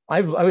mean,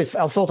 I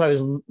thought I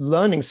was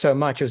learning so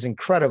much. It was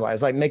incredible. I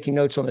was like making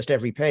notes almost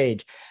every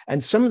page.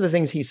 And some of the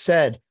things he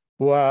said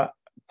were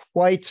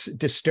quite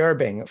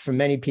disturbing for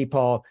many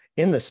people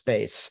in the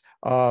space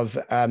of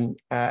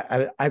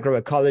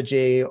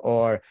agroecology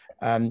or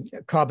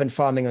carbon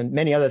farming and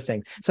many other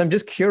things. So I'm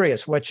just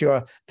curious what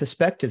your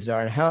perspectives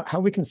are and how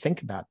we can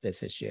think about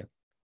this issue.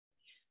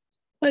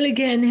 Well,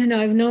 again,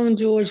 I've known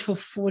George for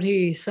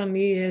 40 some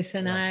years,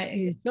 and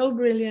he's so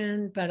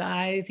brilliant, but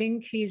I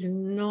think he's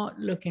not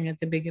looking at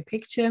the bigger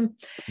picture.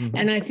 Mm-hmm.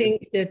 And I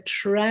think the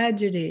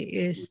tragedy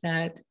is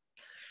that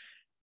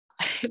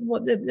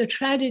the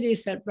tragedy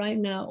is that right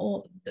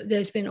now,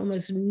 there's been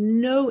almost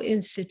no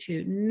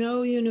institute,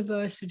 no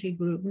university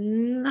group,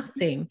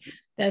 nothing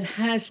that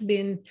has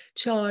been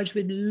charged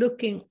with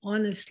looking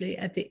honestly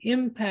at the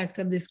impact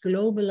of this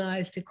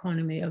globalized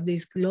economy, of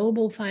these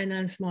global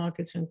finance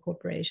markets and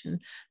corporations,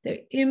 their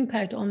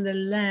impact on the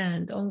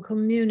land, on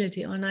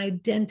community, on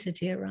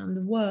identity around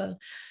the world.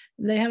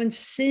 They haven't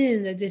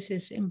seen that this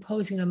is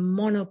imposing a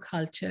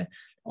monoculture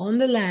on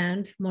the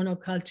land,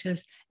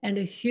 monocultures, and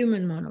a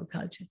human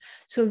monoculture.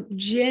 So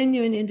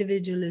genuine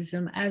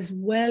individualism as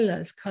well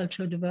as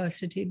cultural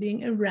diversity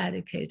being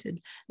eradicated,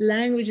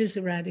 languages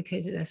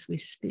eradicated as we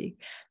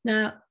speak.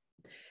 Now,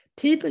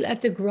 people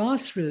at the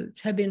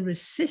grassroots have been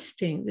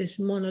resisting this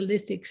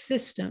monolithic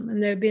system,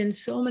 and there have been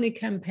so many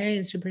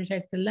campaigns to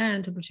protect the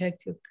land, to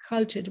protect your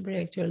culture, to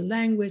protect your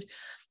language,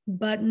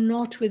 but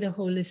not with a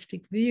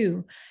holistic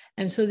view.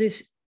 And so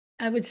this,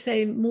 I would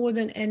say, more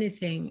than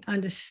anything,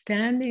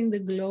 understanding the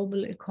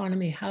global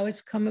economy, how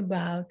it's come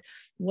about,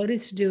 what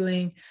it's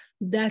doing,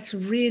 that's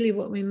really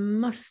what we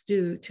must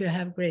do to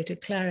have greater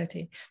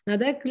clarity. Now,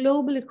 that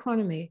global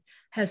economy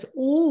has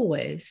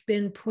always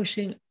been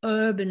pushing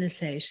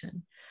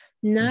urbanization.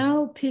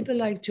 Now, people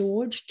like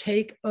George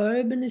take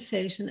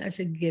urbanization as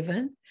a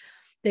given.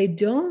 They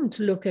don't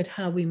look at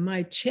how we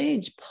might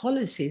change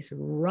policies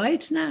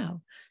right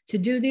now to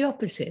do the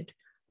opposite.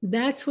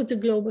 That's what the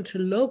global to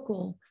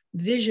local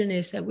vision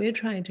is that we're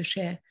trying to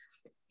share.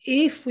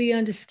 If we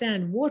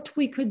understand what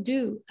we could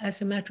do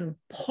as a matter of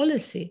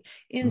policy,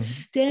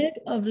 instead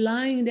of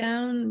lying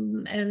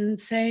down and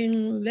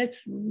saying,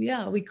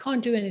 we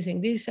can't do anything,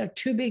 these are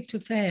too big to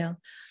fail.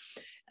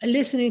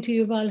 Listening to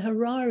Yuval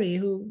Harari,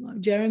 who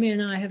Jeremy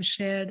and I have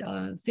shared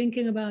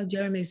thinking about,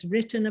 Jeremy's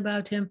written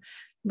about him.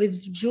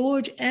 With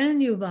George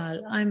and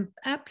Yuval, I'm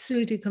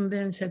absolutely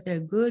convinced that they're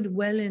good,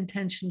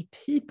 well-intentioned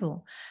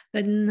people.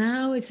 But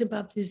now it's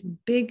about this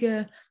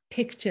bigger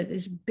picture,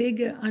 this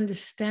bigger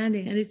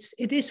understanding. And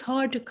it is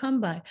hard to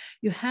come by.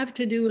 You have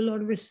to do a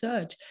lot of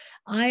research.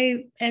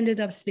 I ended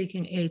up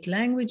speaking 8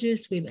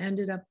 languages. We've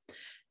ended up,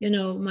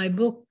 my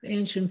book,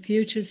 Ancient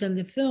Futures, and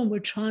the film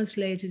were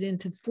translated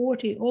into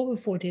over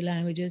 40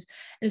 languages.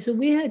 And so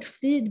we had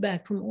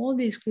feedback from all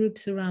these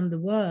groups around the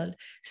world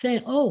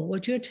saying, oh,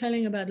 what you're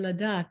telling about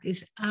Ladakh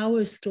is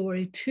our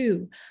story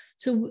too.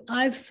 So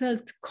I've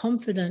felt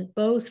confident,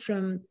 both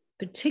from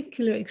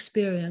particular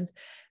experience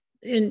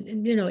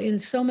in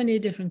so many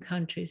different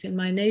countries, in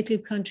my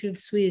native country of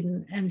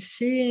Sweden, and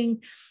seeing,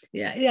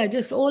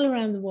 just all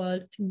around the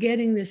world,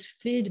 getting this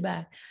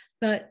feedback.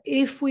 But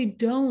if we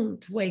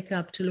don't wake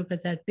up to look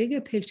at that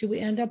bigger picture, we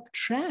end up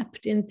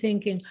trapped in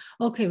thinking,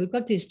 okay, we've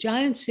got these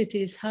giant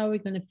cities, how are we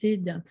going to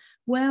feed them?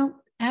 Well,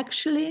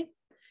 actually,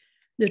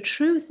 the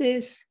truth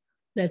is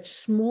that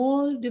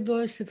small,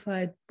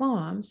 diversified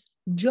farms,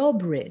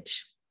 job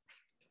rich,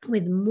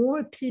 with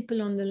more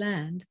people on the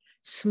land,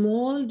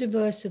 small,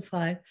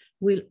 diversified,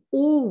 will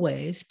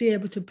always be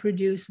able to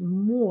produce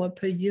more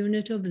per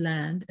unit of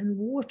land and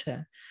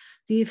water.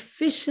 The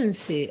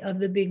efficiency of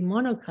the big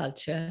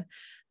monoculture,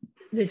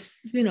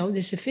 this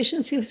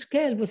efficiency of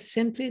scale was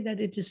simply that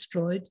it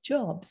destroyed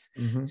jobs.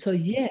 So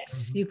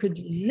yes, you could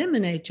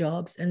eliminate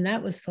jobs, and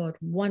that was thought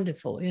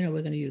wonderful. We're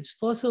going to use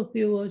fossil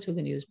fuels, we're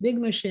going to use big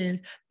machines,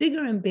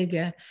 bigger and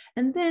bigger.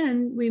 And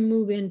then we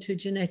move into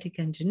genetic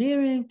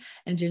engineering,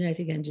 and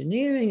genetic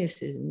engineering is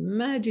this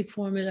magic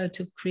formula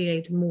to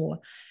create more.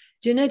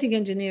 Genetic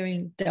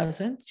engineering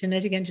doesn't.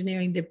 Genetic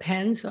engineering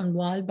depends on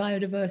wild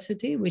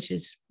biodiversity, which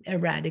is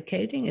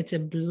eradicating. It's a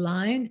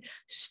blind,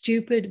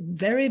 stupid,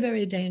 very,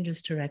 very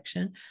dangerous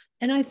direction.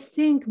 And I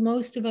think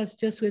most of us,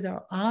 just with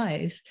our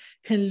eyes,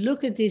 can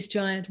look at these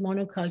giant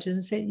monocultures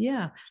and say,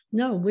 yeah,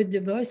 no, with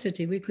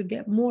diversity, we could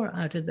get more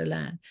out of the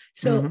land.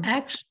 So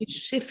actually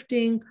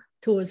shifting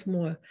towards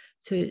more,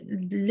 to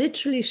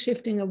literally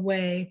shifting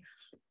away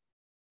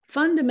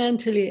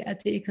fundamentally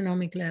at the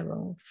economic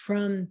level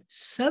from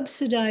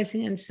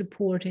subsidizing and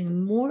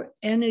supporting more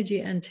energy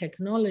and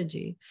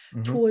technology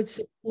towards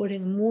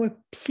supporting more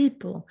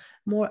people,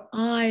 more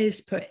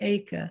eyes per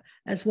acre.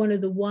 As one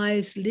of the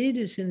wise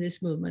leaders in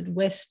this movement,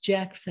 Wes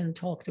Jackson,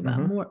 talked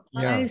about, more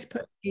eyes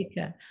per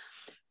acre.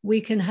 We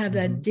can have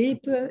that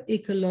deeper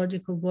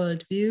ecological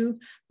worldview,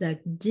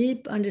 that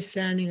deep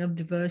understanding of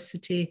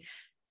diversity.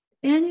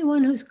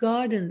 Anyone who's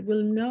gardened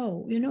will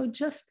know,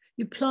 just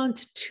you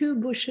plant two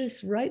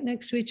bushes right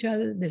next to each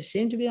other. They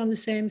seem to be on the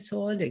same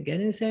soil. They're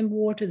getting the same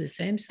water, the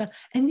same sun,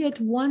 and yet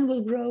one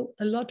will grow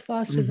a lot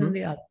faster than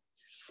the other.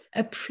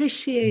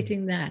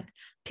 Appreciating that,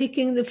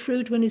 picking the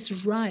fruit when it's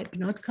ripe,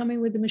 not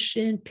coming with a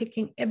machine,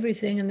 picking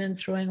everything and then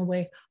throwing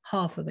away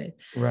half of it.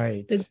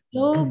 Right. The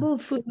global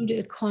food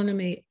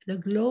economy, the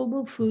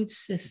global food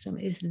system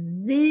is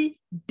the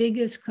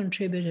biggest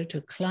contributor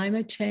to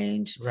climate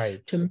change,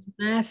 to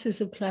masses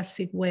of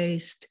plastic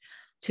waste,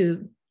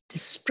 to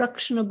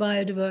destruction of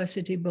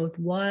biodiversity, both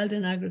wild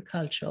and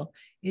agricultural.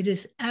 It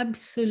is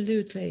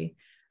absolutely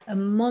a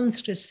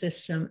monstrous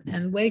system,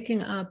 and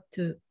waking up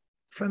to,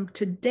 from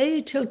today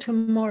till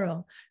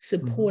tomorrow,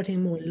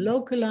 supporting more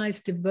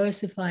localized,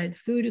 diversified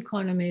food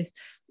economies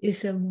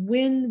is a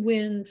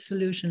win-win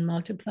solution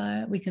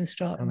multiplier. We can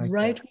start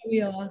right where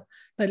we are,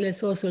 but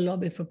let's also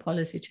lobby for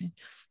policy change.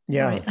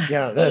 Sorry.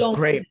 Yeah, that's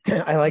great.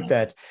 I like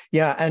that.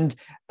 Yeah, and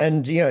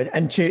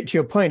to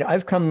your point,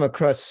 I've come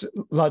across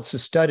lots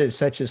of studies,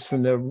 such as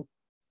from the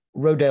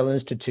Rodale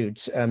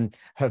Institute,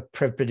 have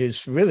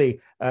produced really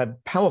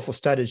powerful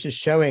studies just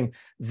showing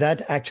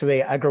that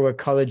actually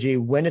agroecology,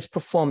 when it's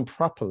performed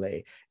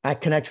properly,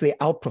 can actually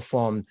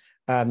outperform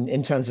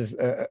in terms of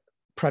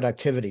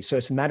productivity. So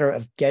it's a matter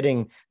of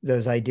getting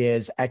those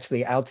ideas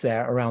actually out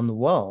there around the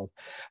world.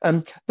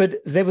 But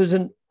there was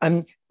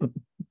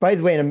by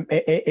the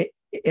way,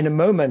 in a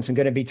moment, I'm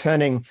going to be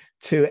turning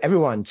to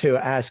everyone to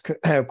ask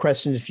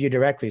questions for you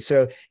directly.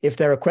 So if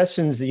there are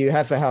questions that you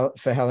have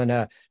for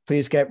Helena,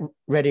 please get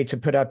ready to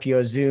put up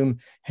your Zoom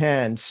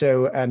hand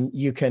so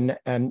you can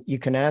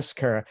ask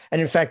her.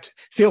 And in fact,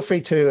 feel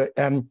free to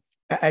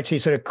actually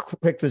sort of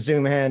click the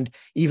Zoom hand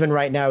even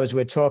right now as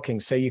we're talking,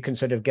 so you can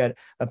sort of get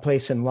a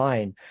place in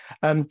line.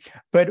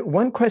 But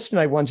one question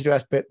I wanted to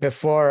ask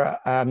before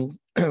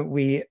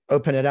we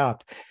open it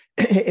up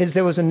is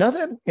there was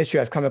another issue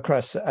I've come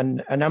across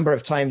a number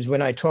of times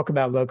when I talk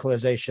about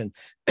localization,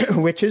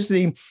 which is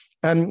the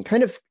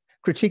kind of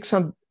critique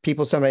some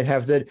people might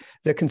have, that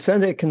the concern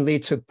that it can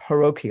lead to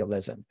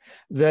parochialism.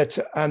 That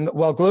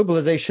while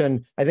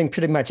globalization, I think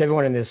pretty much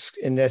everyone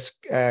in this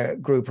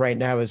group right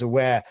now is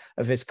aware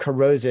of its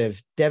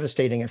corrosive,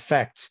 devastating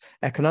effects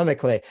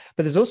economically,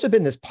 but there's also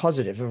been this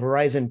positive, a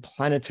rise in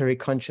planetary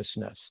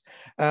consciousness.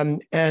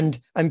 And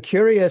I'm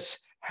curious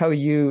how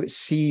you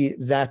see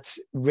that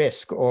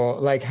risk,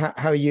 or like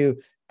how you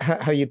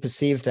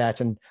perceive that,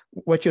 and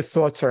what your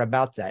thoughts are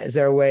about that. Is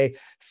there a way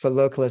for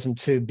localism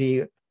to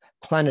be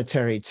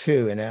planetary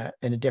too, in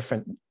a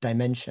different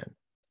dimension?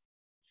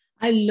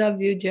 I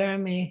love you,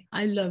 Jeremy.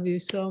 I love you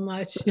so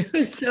much.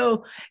 You're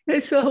so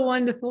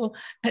wonderful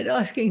at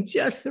asking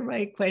just the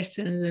right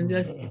questions, and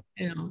just,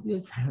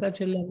 you're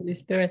such a lovely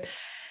spirit.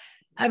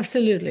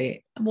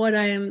 Absolutely.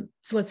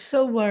 What's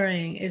so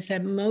worrying is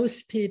that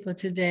most people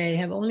today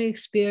have only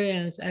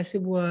experienced, as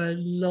it were,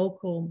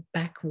 local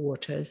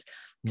backwaters,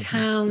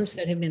 towns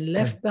that have been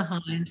left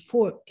behind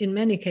for, in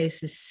many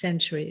cases,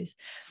 centuries.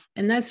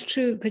 And that's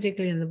true,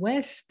 particularly in the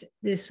West,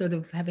 this sort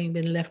of having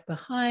been left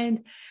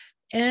behind.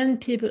 And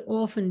people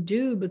often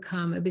do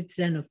become a bit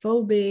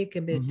xenophobic,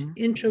 a bit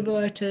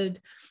introverted,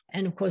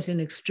 and of course, in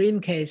extreme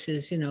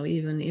cases,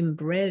 even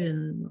inbred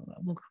and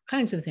all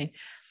kinds of things.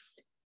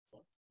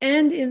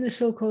 And in the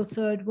so-called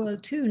third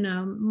world too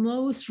now,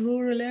 most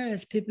rural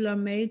areas, people are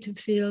made to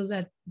feel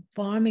that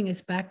farming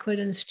is backward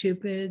and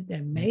stupid.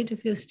 They're made to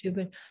feel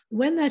stupid.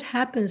 When that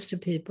happens to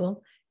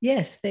people,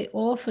 yes, they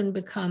often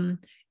become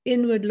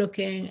inward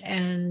looking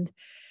and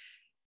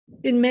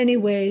in many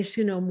ways,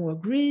 more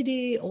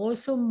greedy,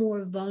 also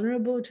more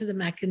vulnerable to the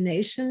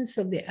machinations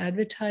of the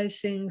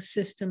advertising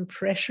system,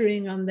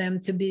 pressuring on them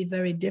to be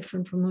very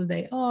different from who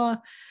they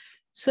are.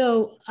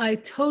 So I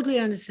totally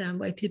understand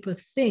why people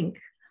think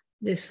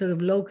this sort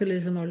of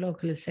localism or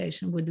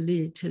localization would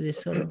lead to this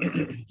sort of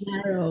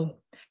narrow.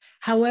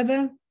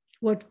 However,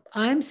 what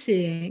I'm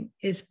seeing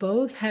is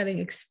both having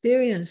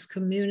experienced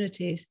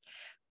communities,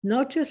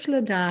 not just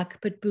Ladakh,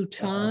 but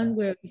Bhutan,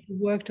 where we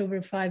worked over a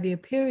 5-year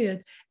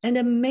period, and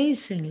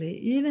amazingly,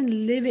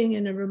 even living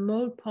in a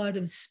remote part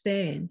of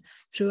Spain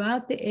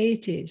throughout the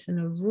 80s in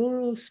a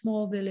rural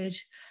small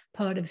village,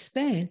 part of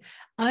Spain,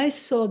 I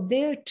saw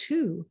there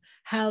too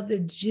how the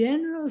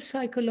general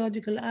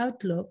psychological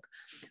outlook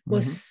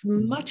was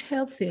much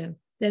healthier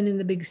than in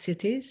the big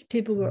cities.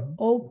 People were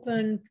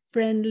open,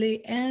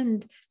 friendly,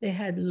 and they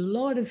had a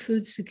lot of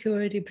food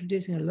security,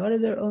 producing a lot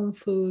of their own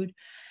food.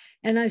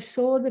 And I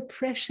saw the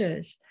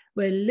pressures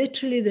where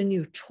literally the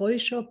new toy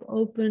shop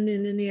opened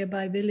in a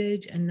nearby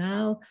village, and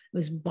now it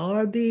was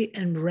Barbie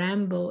and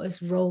Rambo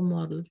as role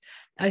models.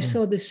 I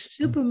saw the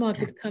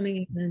supermarket coming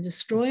in and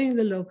destroying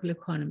the local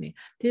economy,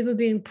 people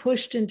being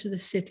pushed into the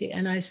city,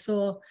 and I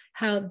saw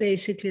how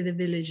basically the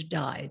village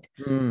died.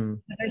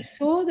 But I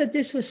saw that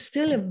this was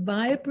still a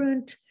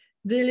vibrant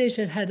village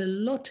that had a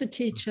lot to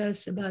teach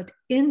us about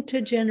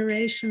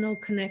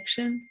intergenerational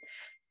connection.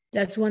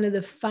 That's one of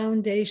the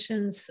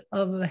foundations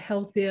of a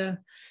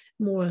healthier,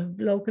 more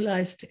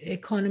localized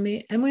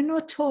economy. And we're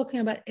not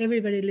talking about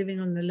everybody living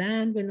on the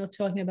land. We're not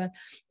talking about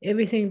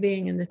everything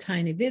being in the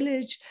tiny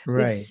village.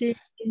 Right. We've seen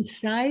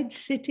inside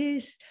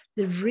cities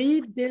the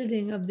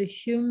rebuilding of the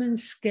human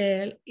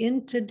scale,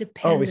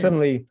 interdependence. Oh, we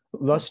suddenly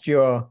lost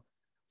your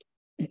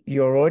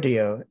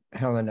audio,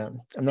 Helena.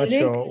 I'm not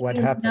sure what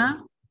happened.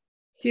 Now?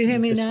 Do you hear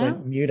me just now?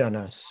 Went mute on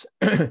us.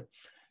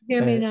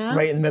 Hear me now?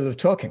 Right in the middle of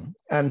talking.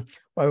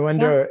 I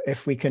wonder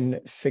if we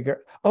can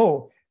figure.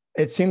 Oh,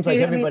 it seems like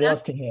everybody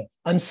else can hear.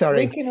 I'm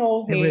sorry. We can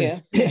all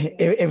hear.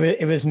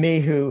 It was me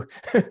who.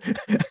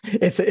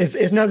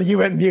 It's not that you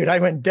went mute. I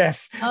went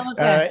deaf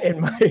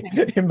in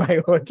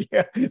my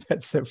audio.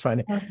 That's so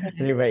funny. Okay.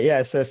 Anyway,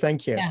 yeah. So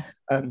thank you.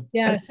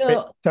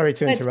 So sorry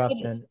to interrupt.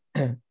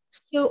 Then.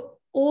 So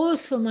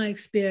also my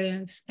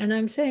experience, and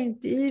I'm saying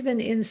even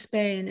in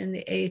Spain in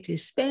the 80s,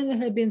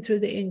 Spain had been through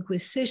the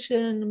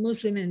Inquisition,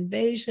 Muslim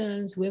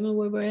invasions, women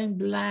were wearing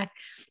black.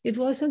 It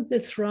wasn't the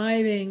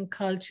thriving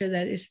culture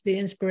that is the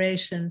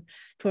inspiration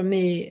for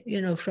me,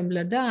 from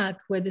Ladakh,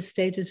 where the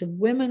status of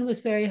women was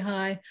very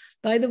high.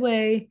 By the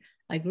way,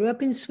 I grew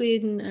up in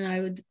Sweden, and I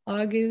would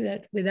argue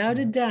that without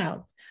a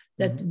doubt,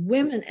 that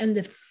women and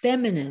the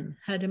feminine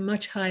had a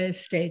much higher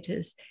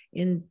status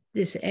in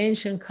this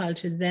ancient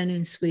culture than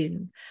in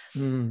Sweden.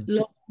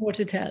 Lots more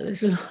to tell.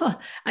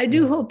 I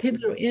do hope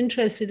people who are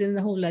interested in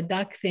the whole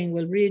Ladakh thing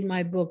will read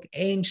my book,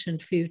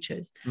 Ancient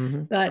Futures.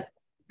 But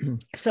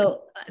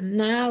so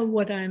now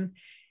what I'm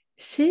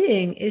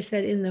seeing is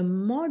that in the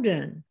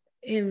modern,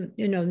 in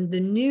the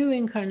new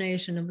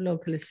incarnation of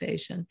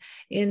localization,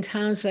 in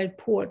towns like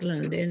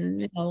Portland,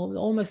 in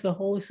almost the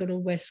whole sort of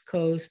west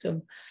coast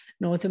of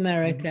North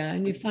America,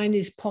 and you find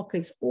these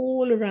pockets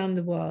all around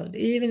the world,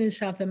 even in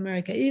South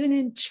America, even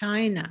in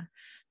China,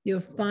 you're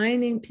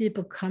finding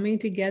people coming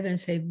together and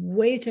say,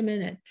 wait a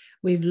minute,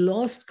 we've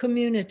lost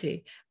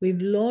community,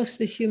 we've lost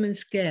the human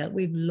scale,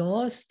 we've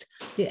lost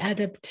the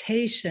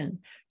adaptation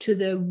to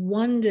the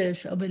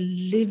wonders of a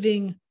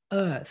living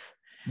earth.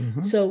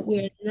 So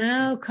we're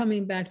now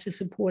coming back to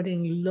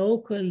supporting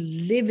local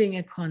living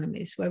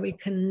economies where we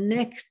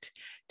connect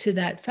to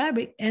that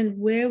fabric and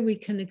where we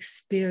can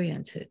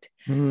experience it.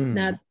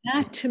 Now,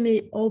 that to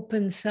me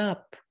opens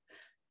up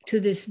to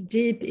this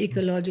deep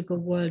ecological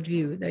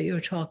worldview that you're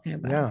talking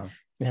about.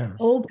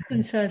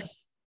 Opens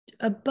us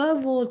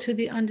above all to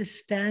the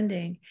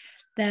understanding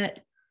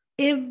that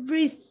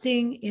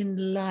everything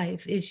in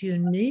life is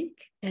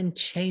unique and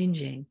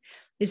changing.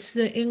 It's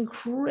the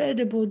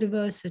incredible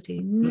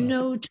diversity,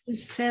 no two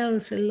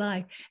cells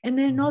alike, and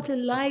they're not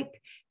alike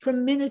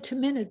from minute to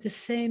minute. The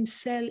same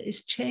cell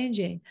is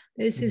changing.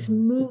 There's this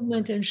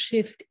movement and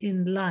shift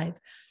in life.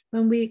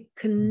 When we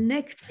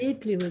connect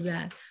deeply with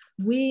that,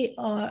 we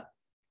are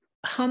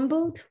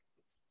humbled.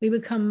 We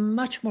become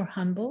much more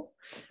humble.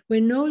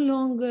 We're no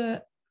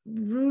longer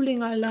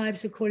ruling our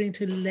lives according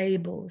to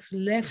labels,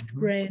 left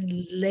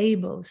brain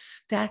labels,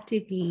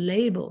 static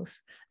labels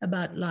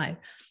about life.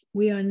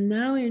 We are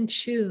now in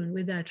tune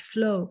with that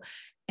flow,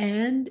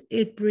 and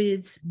it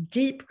breeds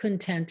deep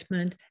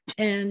contentment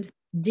and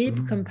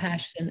deep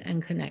compassion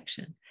and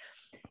connection.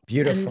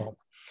 Beautiful.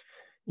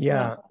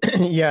 Yeah.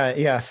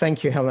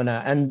 Thank you,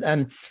 Helena.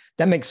 And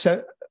that makes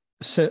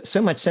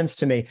so much sense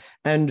to me.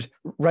 And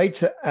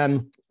right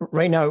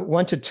now, I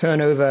want to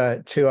turn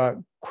over to our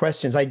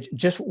questions. I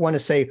just want to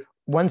say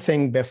one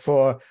thing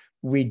before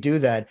we do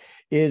that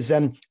is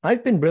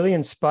I've been really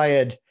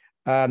inspired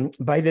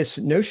by this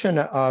notion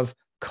of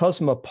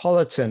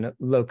cosmopolitan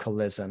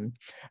localism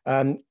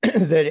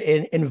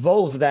that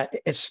involves that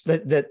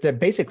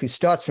basically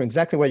starts from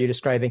exactly what you're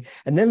describing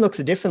and then looks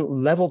at different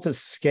levels of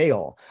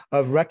scale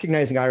of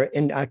recognizing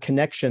our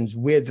connections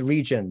with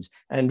regions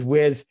and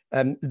with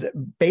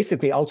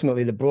basically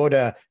ultimately the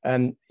broader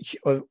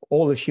of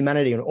all of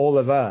humanity and all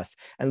of Earth,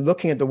 and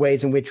looking at the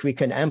ways in which we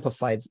can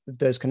amplify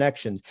those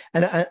connections.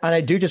 And I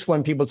do just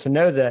want people to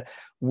know that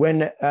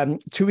when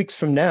 2 weeks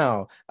from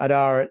now at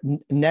our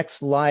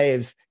next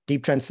live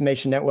Deep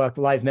Transformation Network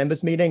live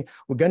members meeting,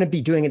 we're going to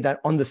be doing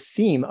that on the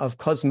theme of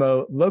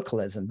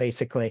cosmo-localism,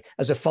 basically,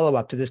 as a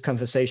follow-up to this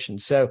conversation.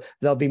 So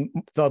there'll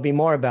be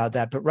more about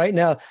that. But right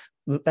now,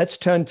 let's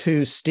turn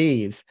to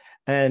Steve.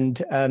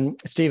 And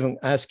Steve, I'll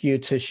ask you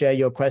to share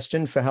your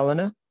question for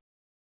Helena.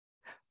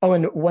 Oh,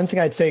 and one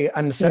thing I'd say,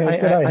 I'm sorry,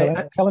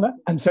 G'day, Helena.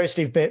 I'm sorry,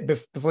 Steve,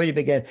 before you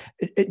begin,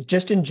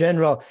 just in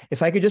general,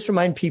 if I could just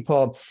remind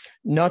people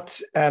not,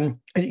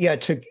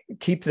 to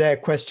keep their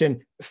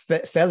question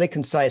fairly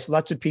concise.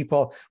 Lots of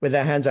people with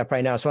their hands up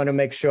right now, so I want to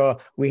make sure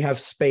we have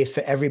space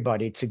for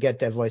everybody to get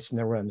their voice in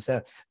the room.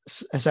 So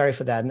sorry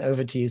for that, and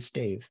over to you,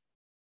 Steve.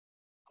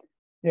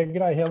 Yeah,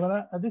 g'day,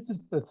 Helena. This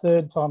is the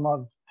third time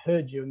I've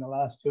heard you in the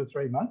last 2 or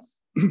 3 months,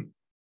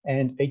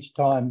 and each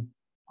time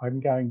I'm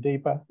going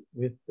deeper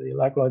with the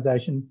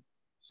localization,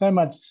 so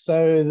much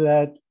so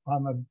that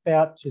I'm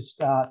about to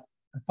start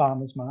a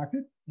farmer's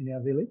market in our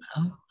village.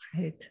 Oh,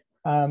 great.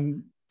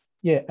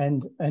 Yeah,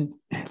 and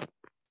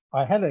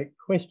I had a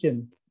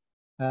question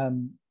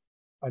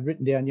I'd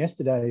written down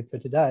yesterday for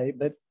today,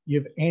 but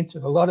you've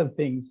answered a lot of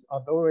things.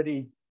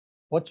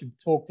 What you've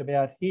talked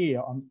about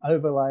here, I'm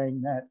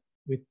overlaying that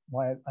with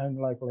my own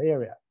local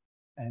area,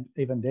 and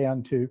even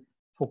down to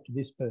talk to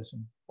this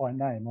person by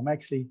name. I'm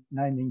actually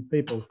naming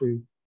people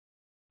who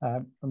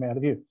from out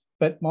of view.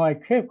 But my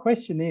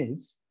question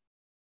is,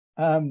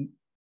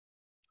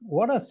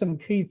 what are some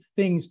key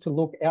things to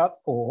look out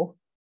for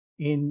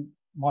in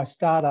my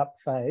startup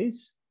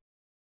phase,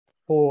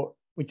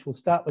 which will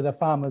start with a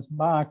farmer's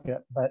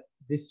market, but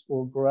this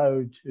will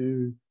grow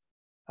to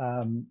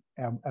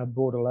our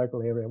broader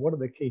local area? What are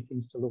the key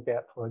things to look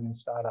out for in the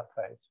startup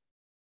phase?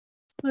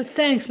 Well,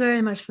 thanks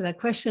very much for that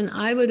question.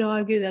 I would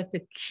argue that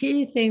the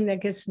key thing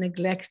that gets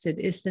neglected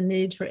is the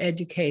need for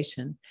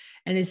education,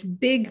 and it's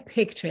big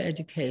picture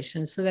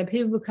education, so that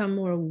people become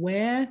more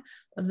aware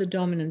of the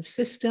dominant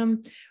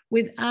system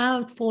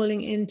without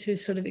falling into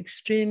sort of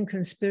extreme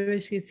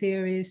conspiracy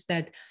theories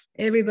that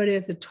everybody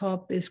at the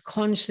top is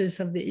conscious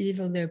of the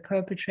evil they're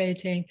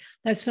perpetrating.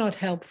 That's not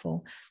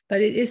helpful.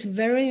 But it is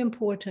very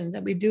important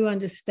that we do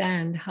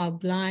understand how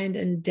blind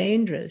and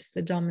dangerous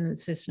the dominant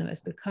system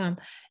has become.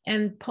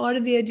 And part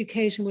of the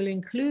education will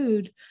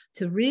include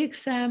to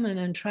re-examine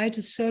and try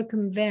to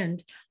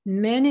circumvent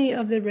many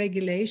of the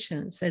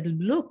regulations that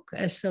look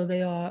as though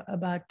they are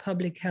about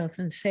public health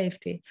and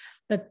safety,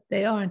 but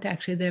they aren't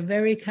actually. They're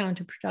very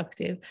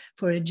counterproductive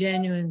for a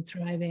genuine,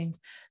 thriving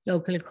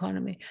local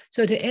economy.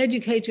 So to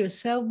educate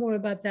yourself more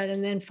about that,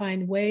 and then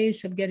find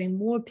ways of getting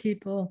more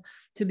people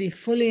to be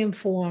fully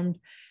informed,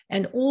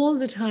 and all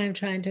the time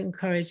trying to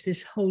encourage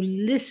this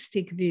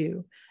holistic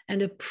view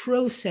and a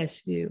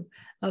process view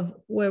of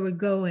where we're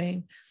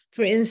going.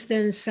 For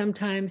instance,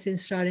 sometimes in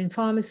starting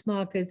farmers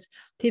markets,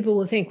 people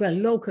will think, well,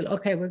 local,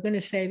 okay, we're going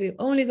to say we're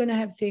only going to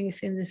have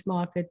things in this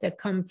market that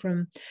come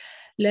from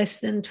less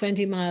than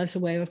 20 miles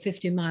away or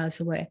 50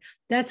 miles away.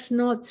 That's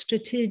not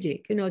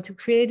strategic. To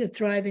create a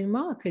thriving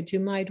market,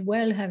 you might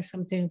well have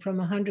something from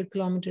 100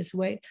 kilometers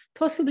away,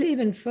 possibly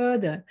even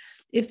further.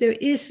 If there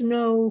is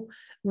no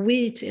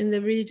wheat in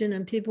the region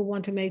and people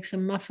want to make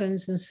some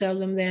muffins and sell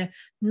them there,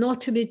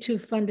 not to be too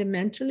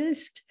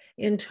fundamentalist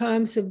in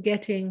terms of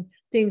getting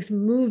things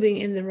moving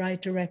in the right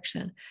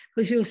direction,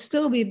 because you'll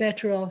still be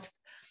better off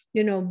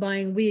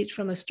buying wheat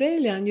from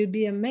Australia, and you'd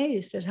be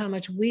amazed at how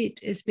much wheat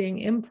is being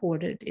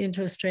imported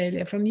into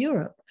Australia from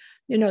Europe.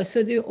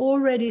 So they're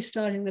already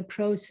starting the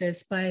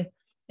process by,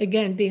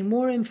 again, being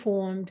more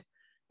informed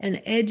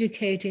and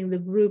educating the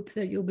group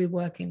that you'll be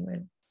working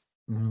with.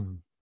 Mm.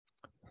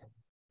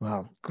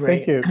 Wow,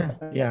 great. Thank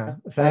you. Yeah,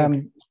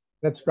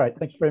 that's great.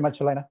 Thank you very much,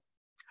 Helena.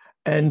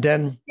 And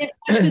get in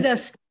touch with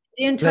us.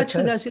 Be in touch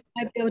with us. You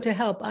might be able to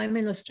help. I'm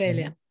in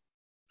Australia.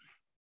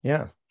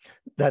 Yeah,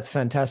 that's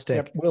fantastic.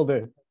 Yep, will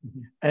do.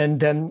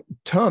 And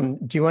Tom,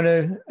 do you want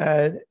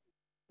to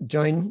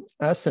join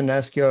us and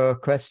ask your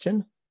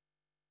question?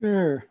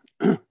 Sure.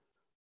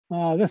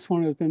 This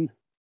one has been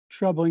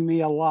troubling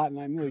me a lot,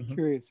 and I'm really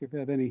curious if you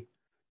have any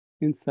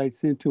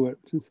insights into it.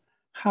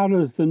 How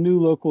does the new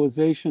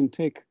localization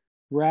take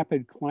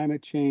rapid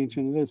climate change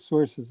and other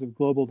sources of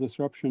global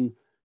disruption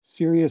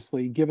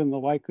seriously, given the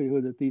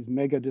likelihood that these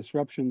mega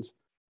disruptions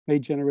may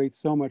generate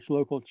so much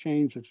local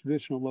change that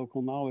traditional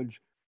local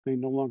knowledge may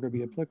no longer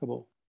be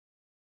applicable?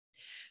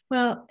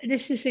 Well,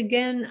 this is,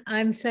 again,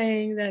 I'm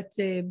saying that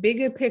the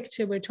bigger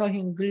picture, we're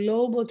talking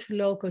global to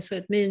local. So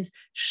it means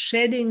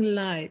shedding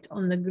light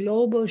on the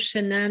global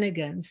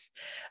shenanigans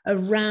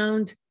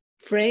around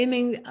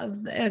framing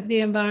of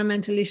the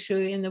environmental issue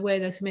in the way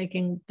that's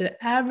making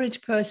the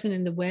average person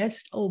in the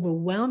West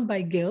overwhelmed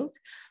by guilt.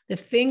 The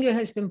finger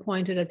has been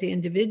pointed at the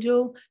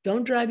individual.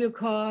 Don't drive your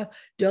car.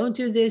 Don't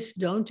do this.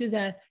 Don't do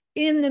that.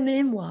 In the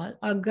meanwhile,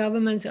 our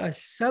governments are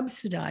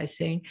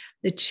subsidizing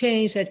the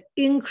change that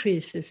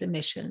increases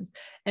emissions.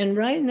 And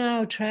right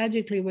now,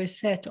 tragically, we're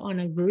set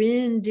on a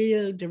Green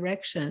Deal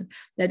direction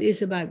that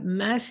is about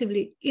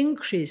massively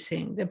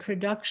increasing the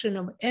production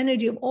of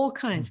energy of all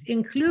kinds,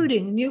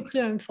 including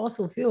nuclear and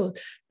fossil fuels.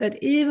 But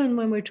even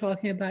when we're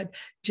talking about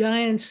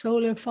giant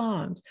solar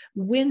farms,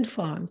 wind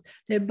farms,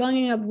 they're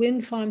bunging up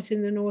wind farms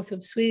in the north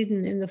of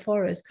Sweden in the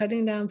forest,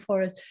 cutting down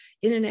forests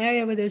in an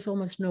area where there's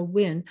almost no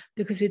wind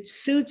because it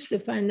suits the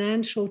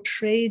financial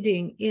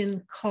trading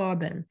in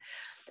carbon.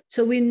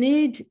 So we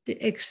need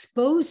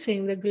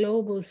exposing the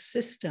global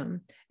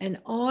system and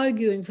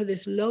arguing for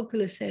this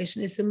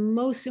localization is the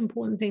most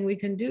important thing we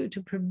can do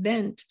to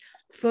prevent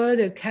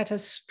further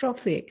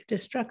catastrophic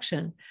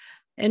destruction.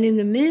 And in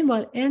the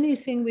meanwhile,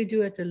 anything we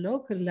do at the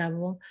local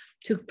level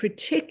to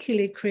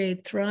particularly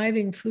create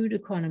thriving food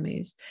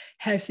economies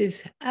has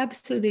this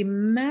absolutely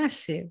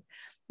massive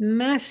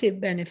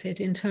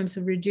benefit in terms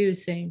of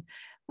reducing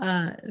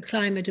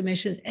climate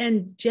emissions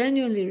and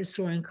genuinely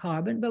restoring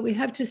carbon. But we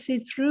have to see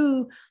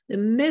through the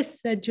myth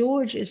that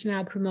George is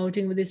now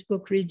promoting with his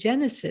book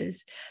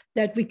Regenesis,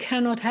 that we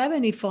cannot have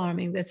any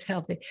farming that's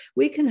healthy.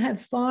 We can have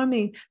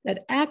farming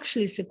that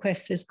actually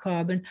sequesters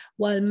carbon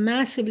while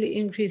massively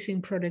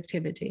increasing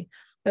productivity.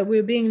 But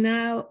we're being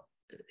now,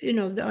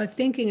 our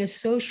thinking is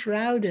so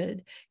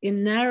shrouded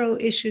in narrow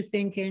issue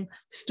thinking,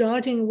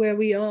 starting where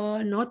we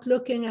are, not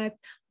looking at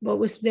what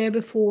was there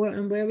before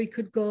and where we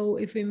could go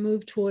if we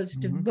move towards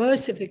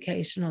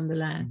diversification on the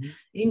land,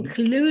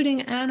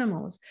 including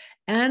animals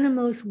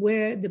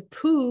where the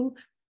poo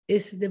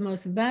is the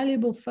most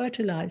valuable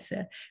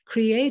fertilizer.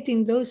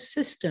 Creating those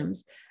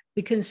systems,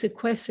 we can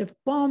sequester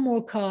far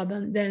more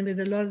carbon than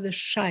with a lot of the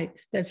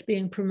shite that's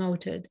being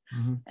promoted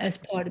as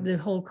part of the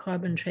whole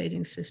carbon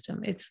trading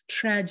system. It's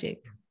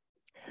tragic.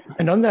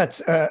 And on that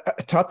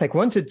topic,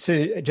 wanted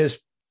to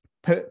just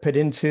put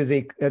into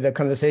the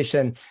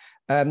conversation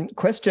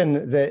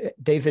question that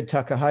David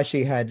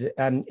Takahashi had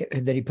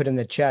that he put in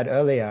the chat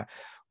earlier,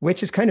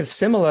 which is kind of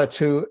similar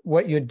to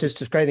what you're just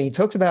describing. He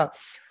talked about,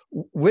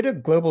 would a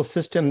global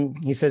system,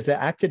 he says,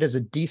 that acted as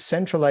a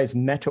decentralized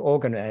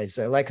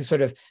meta-organizer, like a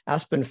sort of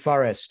aspen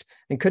forest,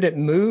 and could it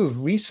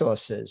move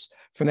resources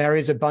from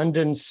areas of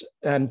abundance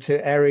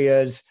to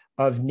areas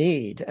of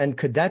need? And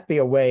could that be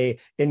a way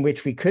in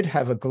which we could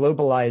have a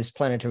globalized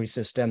planetary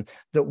system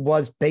that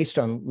was based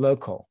on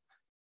local?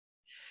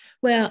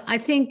 Well, I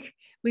think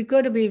we've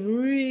got to be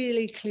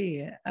really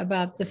clear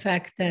about the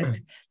fact that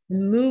the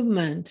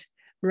movement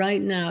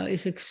right now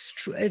is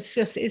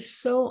it's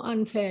so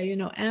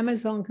unfair.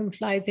 Amazon can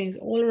fly things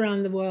all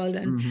around the world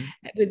and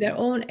with their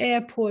own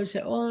airports,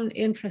 their own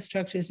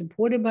infrastructure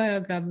supported by our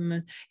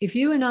government. If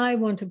you and I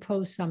want to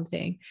post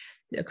something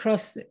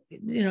across,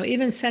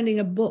 even sending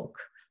a book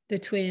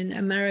between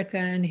America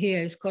and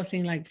here is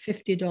costing like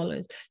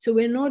 $50. So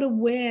we're not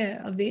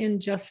aware of the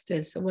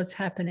injustice of what's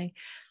happening.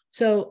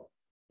 So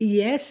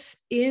yes,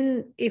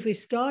 if we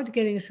start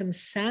getting some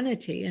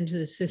sanity into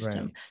the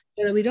system,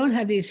 right, we don't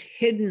have these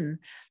hidden,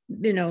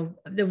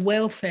 the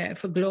welfare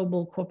for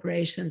global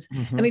corporations.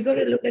 And we got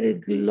to look at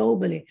it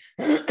globally,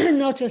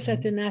 not just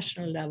at the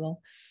national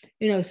level.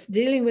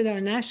 Dealing with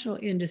our national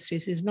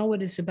industries is not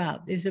what it's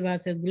about. It's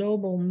about the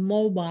global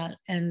mobile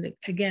and,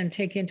 again,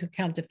 take into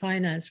account the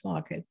finance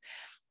markets.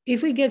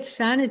 If we get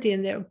sanity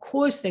in there, of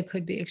course, there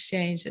could be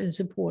exchange and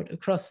support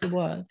across the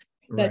world.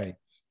 But right,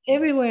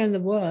 everywhere in the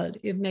world,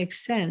 it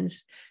makes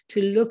sense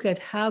to look at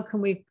how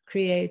can we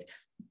create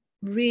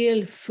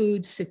real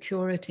food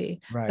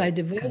security by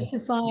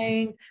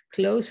diversifying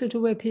closer to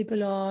where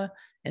people are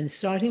and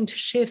starting to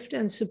shift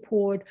and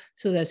support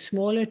so that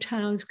smaller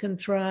towns can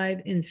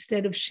thrive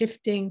instead of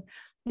shifting.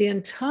 The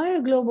entire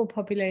global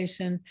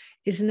population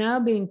is now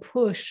being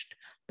pushed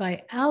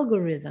by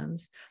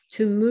algorithms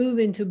to move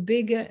into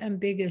bigger and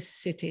bigger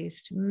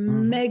cities,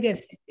 mega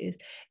cities.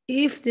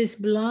 If this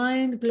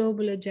blind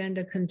global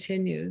agenda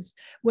continues,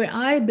 where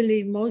I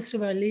believe most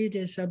of our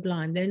leaders are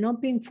blind, they're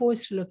not being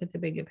forced to look at the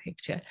bigger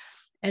picture.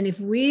 And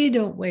if we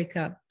don't wake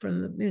up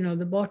from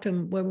the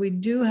bottom, where we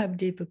do have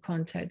deeper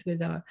contact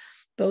with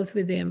both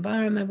with the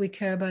environment we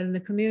care about and the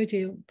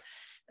community,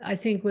 I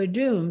think we're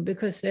doomed,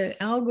 because the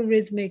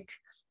algorithmic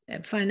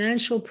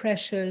financial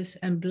pressures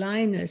and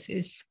blindness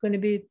is going to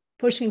be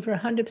pushing for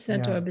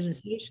 100%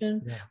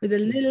 urbanization with a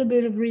little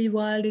bit of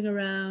rewilding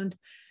around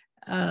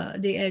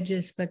the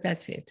edges, but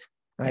that's it.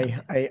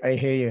 I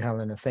hear you,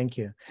 Helena. Thank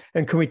you.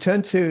 And can we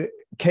turn to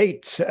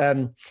Kate?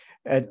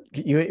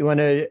 You want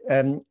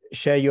to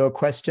share your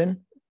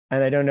question?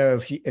 And I don't know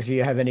if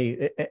you have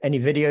any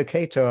video,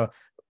 Kate, or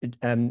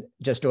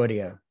just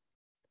audio.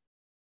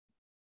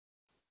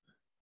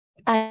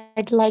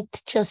 I'd like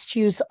to just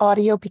use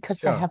audio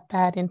because I have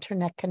bad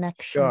internet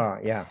connection.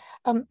 Sure, yeah.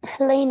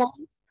 Helena,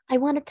 I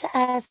wanted to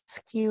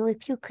ask you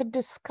if you could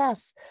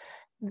discuss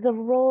the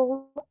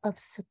role of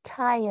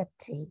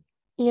satiety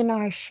in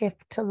our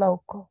shift to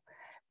local,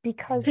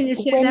 because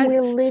when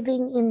we're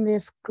living in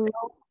this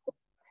global,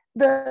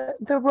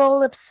 the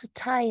role of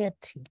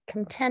satiety,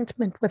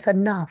 contentment with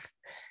enough,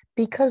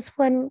 because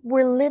when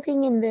we're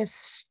living in this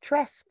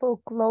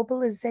stressful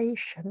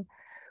globalization,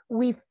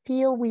 we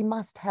feel we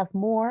must have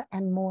more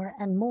and more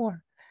and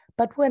more.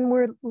 But when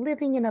we're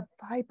living in a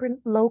vibrant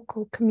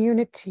local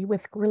community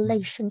with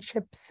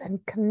relationships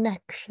and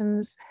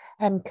connections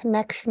and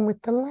connection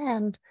with the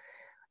land,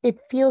 it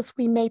feels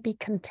we may be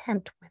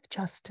content with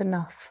just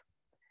enough.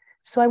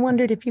 So I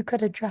wondered if you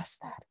could address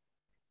that.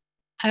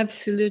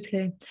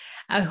 Absolutely.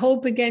 I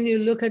hope again you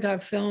look at our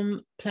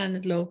film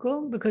Planet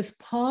Local, because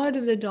part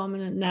of the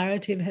dominant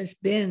narrative has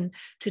been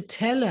to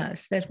tell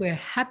us that we're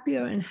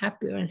happier and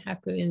happier and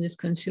happier in this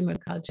consumer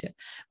culture.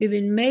 We've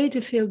been made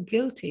to feel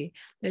guilty.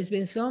 There's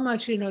been so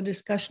much,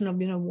 discussion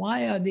of,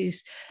 why are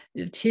these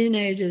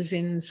teenagers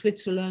in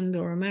Switzerland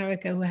or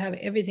America who have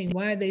everything,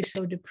 why are they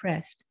so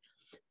depressed?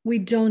 We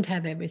don't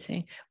have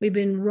everything. We've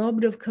been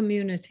robbed of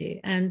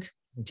community, and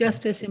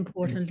just as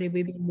importantly,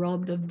 we've been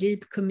robbed of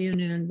deep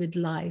communion with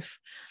life.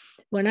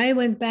 When I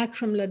went back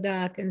from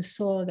Ladakh and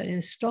saw that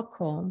in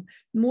Stockholm,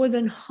 more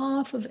than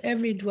half of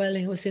every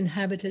dwelling was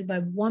inhabited by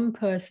one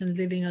person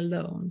living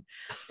alone,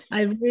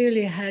 I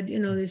really had,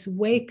 this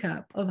wake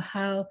up of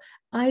how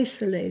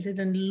isolated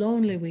and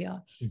lonely we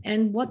are.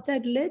 And what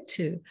that led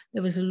to,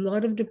 there was a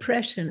lot of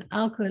depression,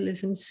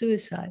 alcoholism,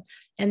 suicide,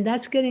 and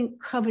that's getting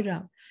covered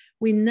up.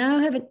 We now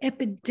have an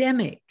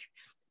epidemic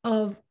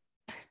of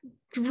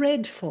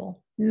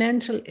dreadful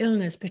mental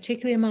illness,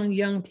 particularly among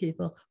young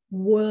people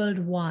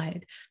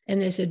worldwide.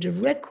 And there's a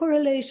direct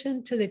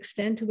correlation to the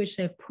extent to which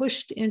they're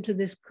pushed into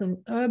this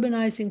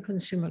urbanizing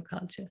consumer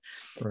culture.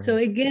 Right. So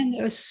again,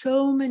 there are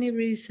so many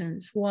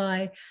reasons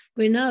why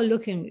we're now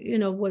looking,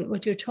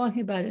 what you're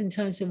talking about in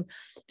terms of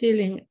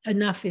feeling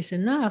enough is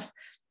enough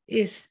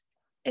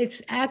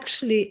it's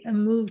actually a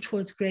move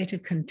towards greater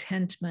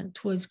contentment,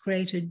 towards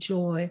greater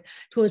joy,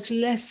 towards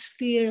less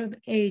fear of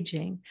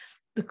aging,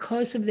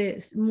 because of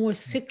the more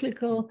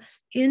cyclical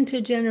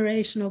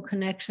intergenerational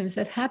connections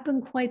that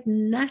happen quite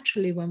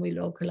naturally when we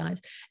localize.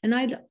 And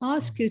I'd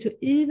ask you to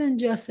even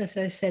just, as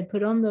I said,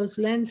 put on those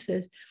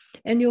lenses,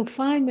 and you'll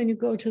find when you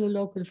go to the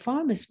local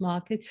farmers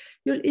market,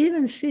 you'll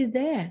even see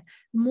there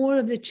more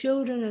of the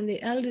children and the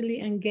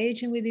elderly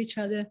engaging with each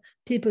other,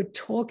 people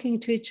talking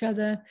to each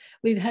other.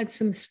 We've had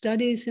some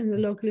studies in the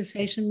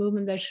localization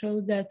movement that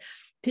showed that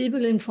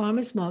people in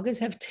farmers markets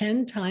have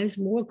 10 times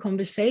more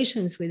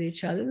conversations with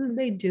each other than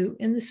they do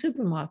in the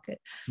supermarket.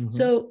 Mm-hmm.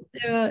 So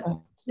there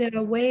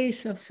are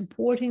ways of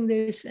supporting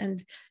this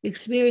and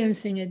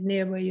experiencing it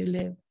near where you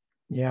live.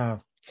 Yeah.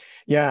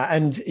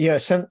 And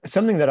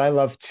something that I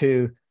love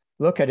to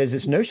look at is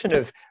this notion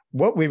of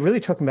what we're really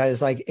talking about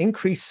is like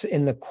increase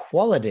in the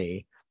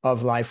quality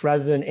of life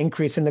rather than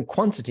increase in the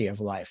quantity of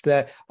life.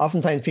 That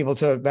oftentimes people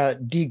talk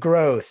about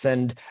degrowth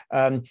and,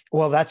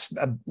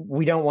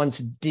 we don't want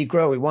to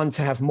degrow, we want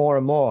to have more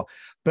and more.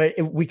 But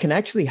we can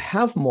actually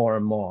have more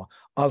and more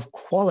of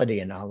quality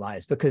in our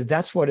lives, because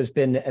that's what has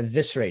been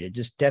eviscerated,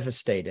 just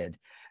devastated.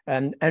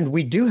 And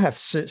we do have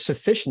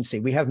sufficiency.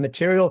 We have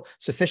material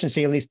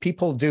sufficiency, at least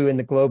people do in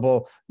the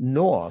global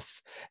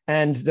north.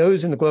 And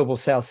those in the global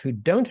south who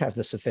don't have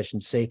the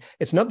sufficiency,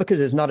 it's not because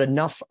there's not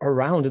enough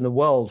around in the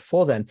world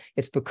for them.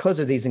 It's because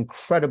of these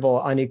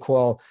incredible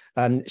unequal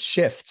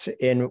shifts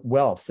in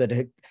wealth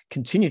that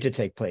continue to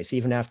take place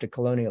even after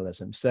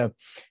colonialism. So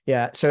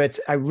it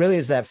really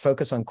is that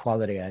focus on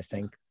quality, I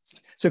think.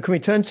 So can we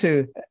turn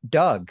to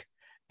Doug?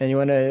 And you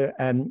want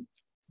to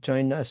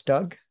join us,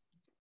 Doug?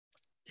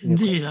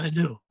 Indeed, I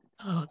do.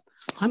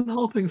 I'm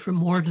hoping for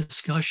more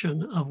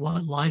discussion of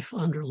what life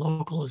under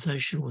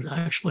localization would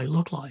actually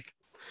look like.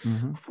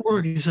 Mm-hmm. For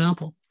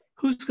example,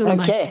 who's going to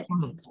make the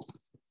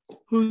clothes?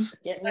 Who's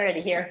getting ready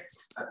here?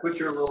 I put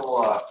your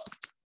little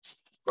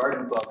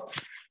garden club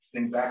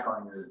thing back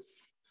on your.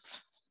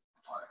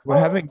 We're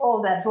having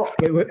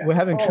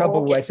having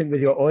trouble, I think,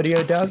 with your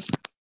audio, Doug.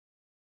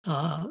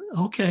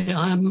 Okay,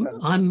 I'm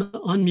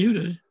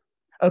unmuted.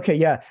 Okay,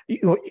 yeah.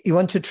 You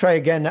want to try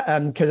again,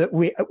 because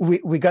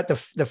we got the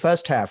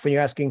first half when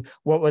you're asking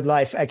what would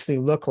life actually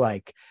look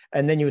like,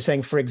 and then you were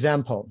saying, for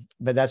example,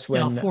 but that's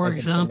when. Yeah, for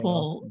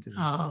example,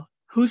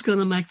 who's going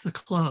to make the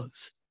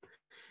clothes,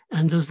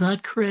 and does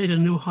that create a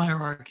new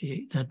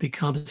hierarchy that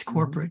becomes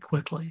corporate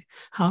quickly?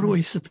 How do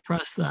we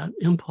suppress that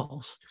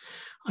impulse?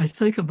 I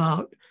think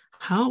about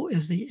how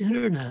is the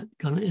internet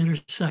going to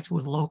intersect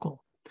with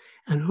local,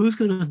 and who's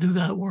going to do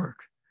that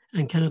work?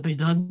 And can it be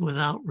done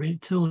without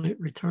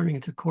returning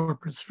to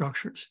corporate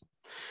structures?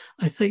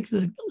 I think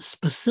the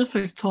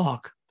specific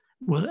talk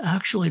will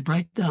actually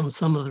break down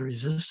some of the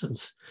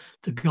resistance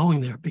to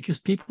going there, because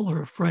people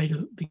are afraid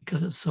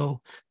because it's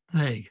so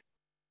vague.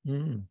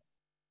 Mm.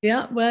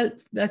 Yeah, well,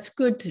 that's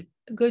good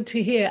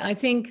to hear. I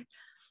think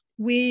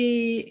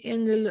my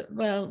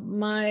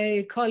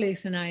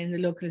colleagues and I in the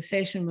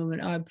localization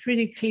movement are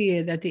pretty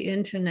clear that the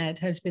internet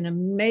has been a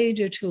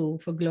major tool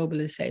for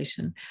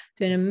globalization,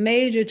 been a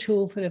major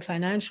tool for the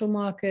financial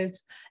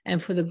markets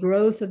and for the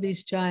growth of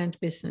these giant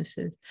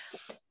businesses.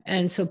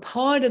 And so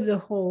part of the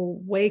whole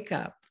wake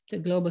up, the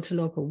global to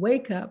local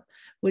wake up,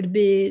 would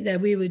be that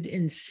we would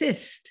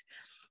insist.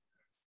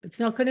 It's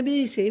not going to be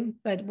easy,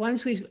 but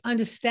once we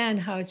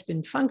understand how it's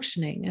been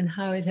functioning and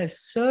how it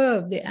has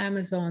served the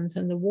Amazons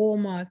and the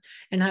Walmart,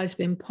 and how it's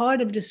been part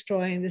of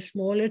destroying the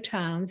smaller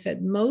towns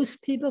that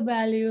most people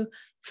value,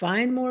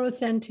 find more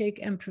authentic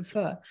and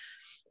prefer,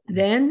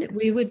 then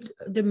we would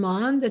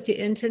demand that the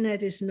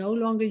internet is no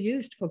longer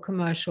used for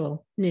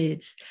commercial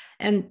needs.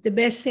 And the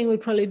best thing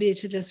would probably be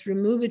to just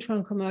remove it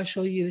from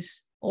commercial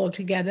use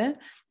altogether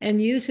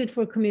and use it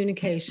for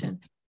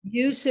communication.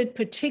 use it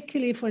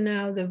particularly for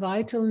now, the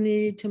vital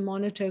need to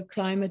monitor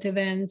climate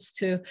events,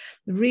 to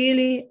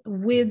really,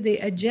 with the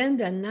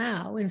agenda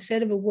now,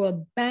 instead of a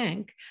World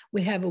Bank,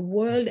 we have a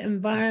World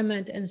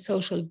Environment and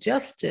Social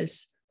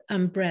Justice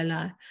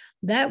umbrella.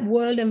 That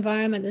World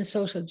Environment and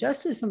Social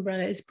Justice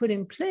umbrella is put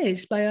in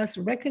place by us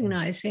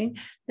recognizing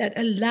that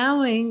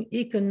allowing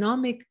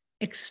economic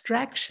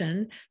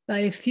extraction by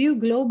a few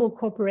global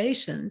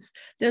corporations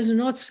does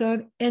not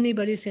serve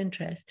anybody's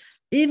interest.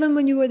 Even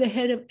when you were the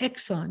head of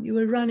Exxon, you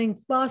were running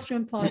faster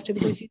and faster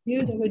because you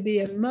knew there would be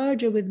a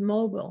merger with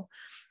Mobil.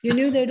 You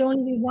knew there'd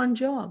only be one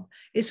job.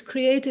 It's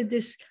created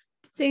this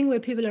thing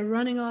where people are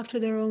running after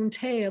their own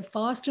tail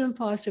faster and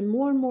faster,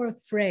 more and more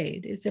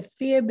afraid. It's a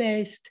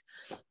fear-based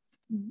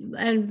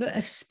and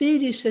a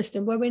speedy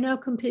system where we're now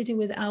competing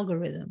with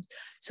algorithms.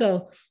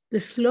 So the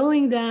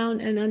slowing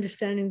down and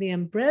understanding the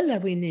umbrella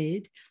we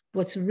need,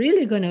 what's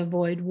really going to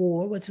avoid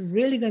war, what's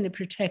really going to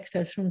protect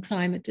us from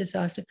climate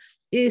disaster,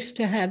 is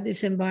to have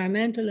this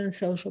environmental and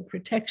social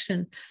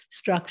protection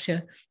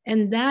structure.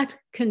 And that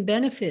can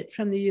benefit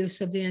from the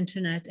use of the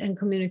internet and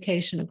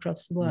communication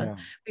across the world.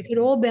 Yeah. We could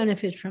all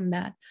benefit from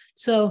that.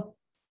 So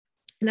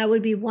that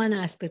would be one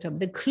aspect of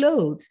the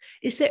clothes.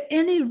 Is there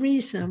any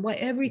reason why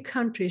every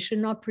country should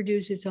not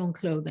produce its own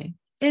clothing?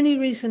 Any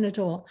reason at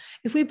all?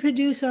 If we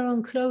produce our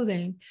own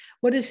clothing,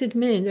 what does it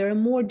mean? There are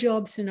more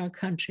jobs in our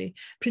country.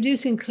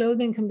 Producing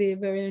clothing can be a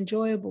very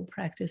enjoyable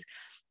practice.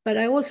 But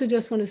I also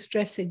just want to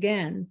stress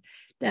again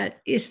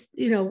that is,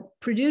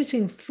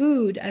 producing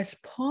food as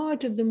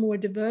part of the more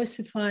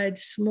diversified,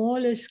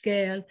 smaller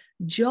scale,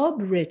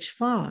 job-rich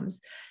farms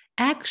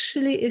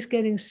actually is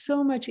getting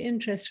so much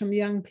interest from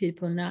young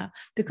people now,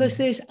 because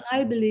there's,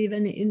 I believe,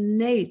 an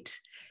innate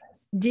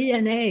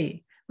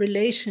DNA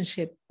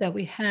relationship that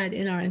we had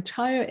in our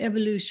entire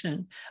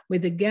evolution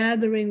with the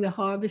gathering, the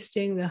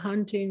harvesting, the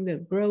hunting, the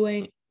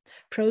growing,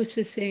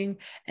 processing,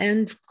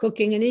 and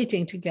cooking and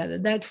eating together.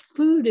 That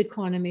food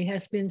economy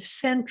has been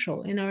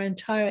central in our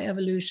entire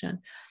evolution.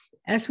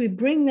 As we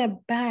bring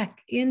that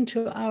back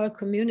into our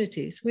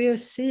communities, we are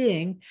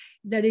seeing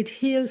that it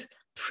heals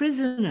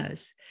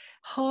prisoners,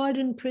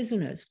 hardened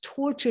prisoners,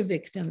 torture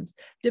victims,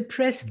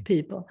 depressed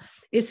people.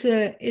 It's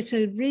a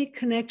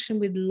reconnection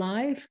with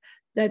life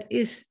that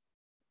is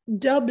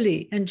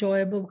doubly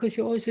enjoyable because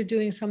you're also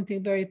doing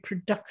something very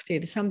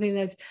productive, something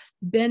that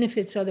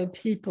benefits other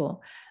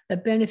people,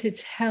 that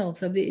benefits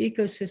health of the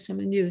ecosystem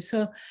and you.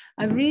 So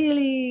I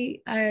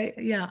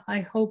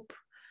hope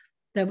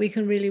that we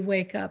can really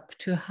wake up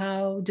to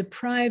how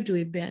deprived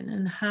we've been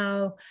and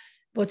how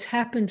what's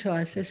happened to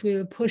us as we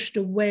were pushed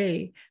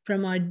away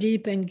from our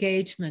deep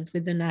engagement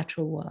with the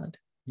natural world.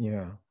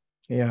 Yeah.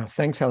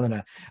 Thanks,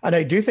 Helena. And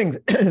I do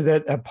think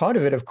that a part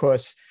of it, of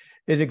course,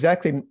 is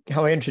exactly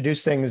how I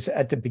introduced things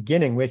at the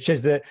beginning, which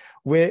is that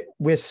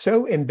we're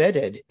so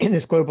embedded in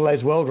this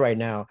globalized world right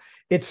now.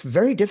 It's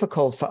very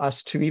difficult for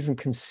us to even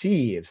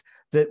conceive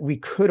that we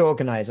could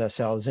organize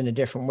ourselves in a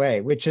different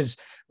way, which is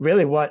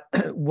really what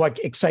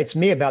excites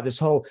me about this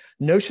whole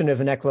notion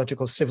of an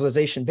ecological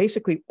civilization.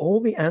 Basically, all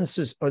the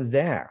answers are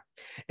there.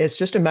 It's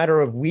just a matter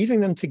of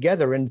weaving them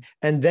together. And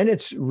then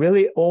it's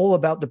really all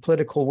about the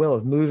political will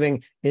of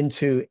moving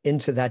into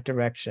that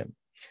direction.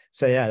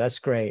 So yeah, that's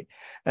great.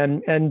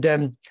 And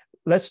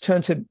let's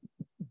turn to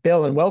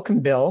Bill, and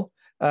welcome, Bill.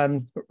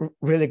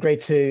 Really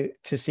great to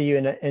see you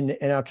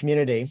in our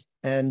community.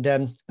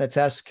 And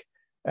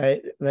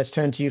let's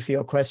turn to you for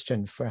your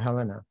question for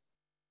Helena.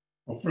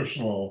 Well, first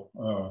of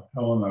all,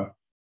 Helena,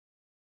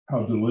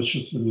 how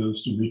delicious it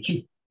is to meet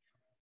you.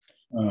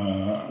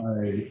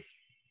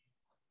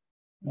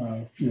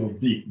 I feel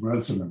deep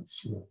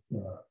resonance with,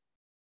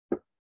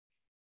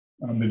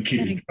 I've been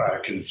keeping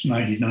track, and it's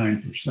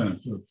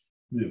 99% of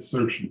the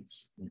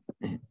assertions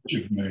that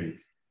you've made.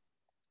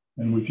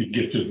 And we could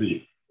get to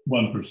the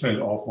 1%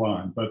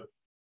 offline, but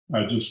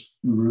I just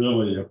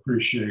really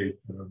appreciate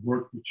the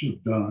work that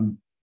you've done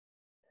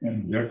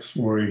and the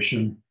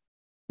exploration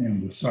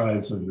and the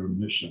size of your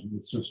mission.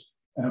 It's just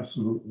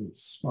absolutely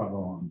spot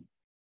on.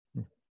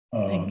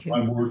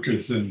 My work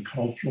is in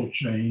cultural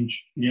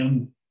change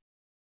in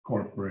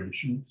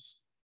corporations,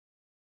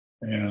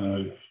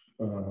 and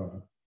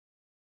I've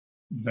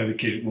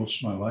dedicated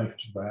most of my life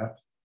to that.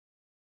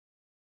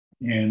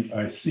 And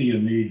I see a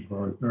need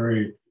for a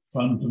very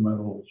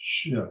fundamental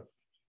shift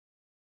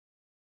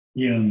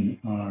in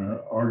our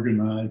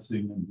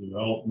organizing and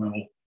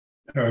developmental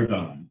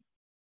paradigm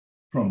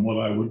from what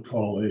I would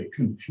call a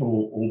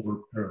control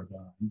over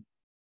paradigm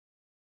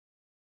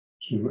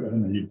to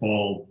an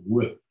evolve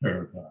with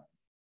paradigm.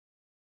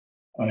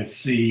 I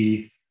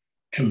see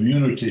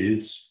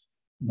communities,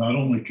 not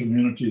only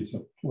communities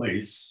of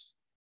place,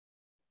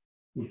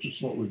 which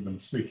is what we've been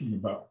speaking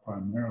about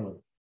primarily,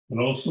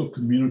 but also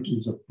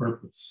communities of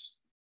purpose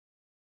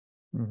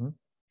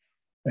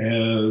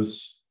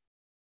as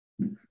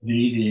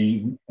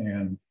needing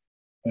and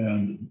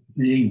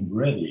being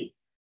ready.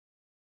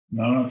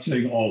 Now, I'm not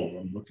saying all of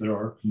them, but there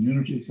are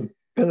communities of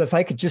Bill, if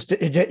I could just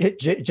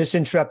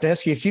interrupt,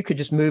 ask you if you could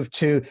just move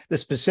to the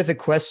specific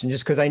question,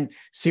 just because I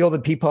see all the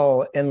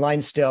people in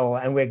line still,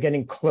 and we're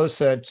getting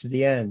closer to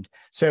the end.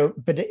 So,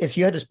 but if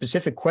you had a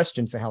specific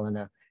question for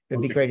Helena,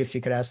 it'd be great if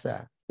you could ask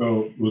that.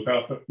 So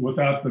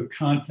without the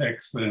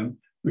context, then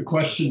the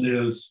question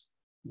is,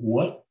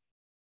 what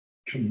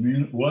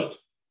community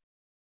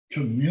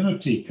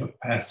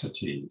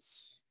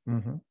capacities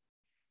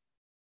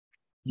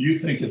you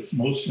think it's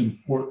most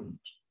important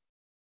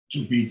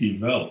to be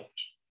developed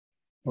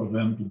for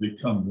them to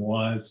become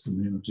wise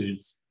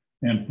communities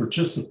and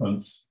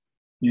participants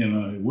in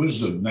a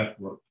wisdom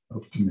network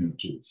of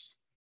communities?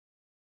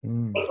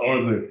 What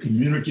are the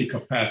community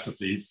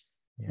capacities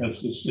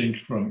as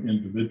distinct from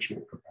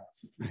individual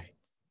capacities?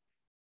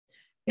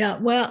 Yeah,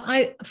 well,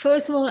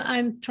 first of all,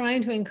 I'm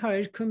trying to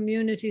encourage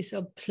communities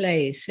of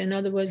place. In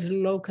other words,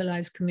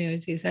 localized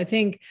communities. I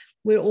think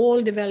we're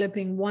all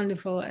developing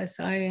wonderful, as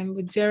I am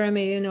with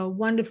Jeremy,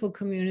 wonderful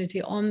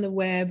community on the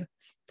web,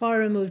 far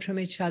removed from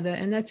each other.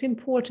 And that's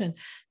important.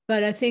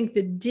 But I think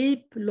the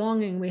deep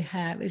longing we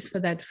have is for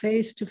that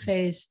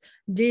face-to-face,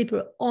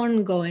 deeper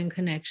ongoing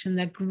connection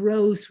that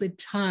grows with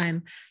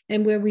time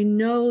and where we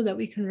know that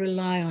we can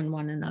rely on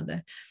one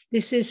another.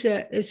 This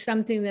is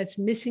something that's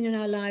missing in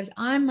our lives.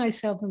 I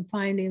myself am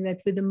finding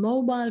that with the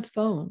mobile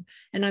phone,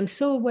 and I'm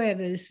so aware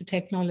that it's the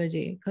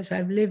technology because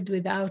I've lived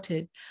without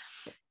it,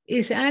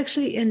 is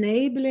actually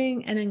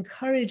enabling and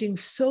encouraging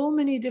so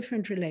many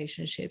different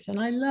relationships. And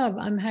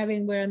I'm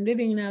having where I'm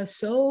living now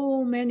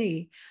so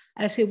many,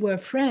 as it were,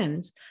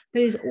 friends,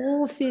 that is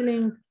all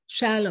feeling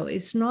shallow.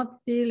 It's not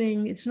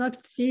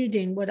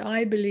feeding what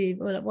I believe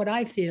or what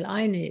I feel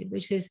I need,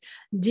 which is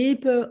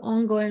deeper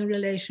ongoing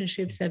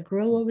relationships that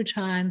grow over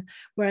time,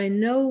 where I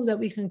know that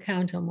we can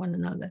count on one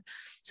another.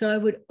 So I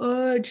would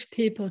urge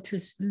people to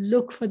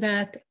look for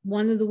that.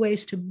 One of the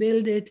ways to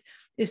build it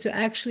is to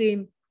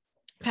actually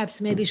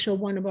perhaps maybe show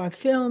one of our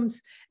films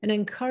and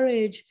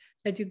encourage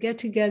that you get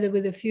together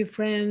with a few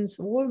friends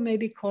or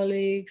maybe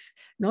colleagues,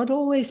 not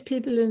always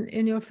people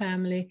in your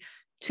family,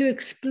 to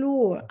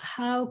explore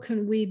how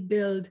can we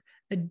build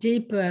a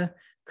deeper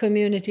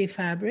community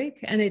fabric.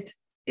 And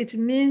it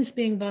means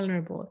being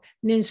vulnerable,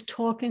 it means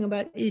talking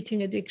about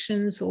eating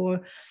addictions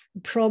or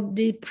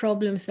deep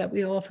problems that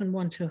we often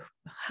want to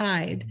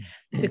hide,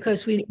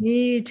 because we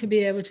need to be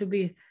able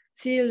to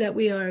feel that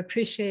we are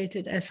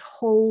appreciated as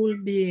whole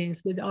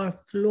beings with our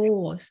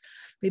flaws.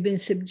 We've been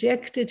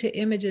subjected to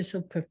images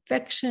of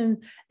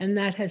perfection, and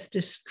that has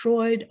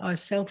destroyed our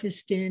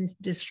self-esteem,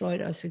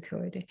 destroyed our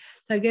security.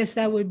 So I guess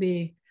that would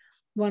be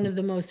one of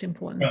the most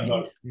important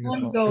things.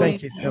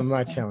 Thank you so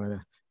much,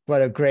 Helena.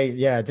 What a great,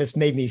 this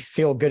made me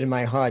feel good in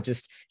my heart,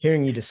 just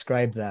hearing you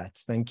describe that.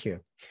 Thank you.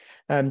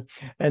 And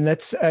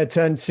let's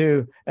turn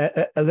to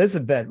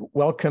Elizabeth.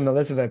 Welcome,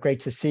 Elizabeth.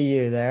 Great to see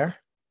you there.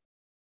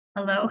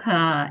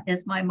 Aloha.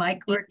 Is my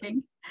mic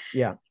working?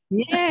 Yeah.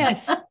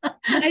 Yes.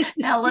 Nice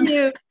to see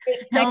you.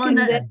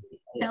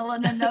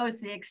 Helena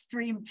knows the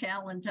extreme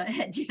challenge I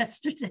had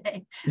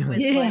yesterday with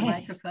my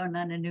microphone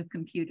on a new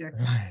computer.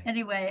 Right.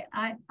 Anyway,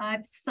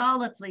 I'm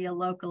solidly a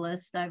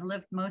localist. I've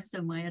lived most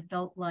of my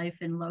adult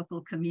life in local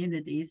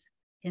communities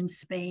in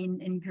Spain,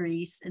 in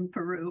Greece, in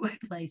Peru,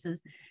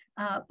 places.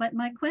 But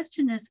my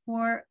question is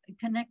more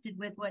connected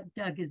with what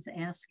Doug is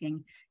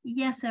asking.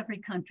 Yes, every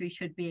country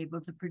should be able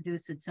to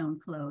produce its own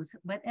clothes,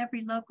 but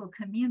every local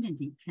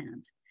community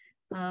can't.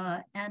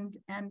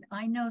 And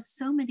I know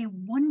so many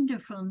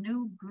wonderful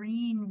new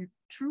green,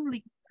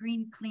 truly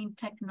green, clean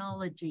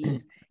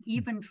technologies,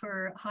 even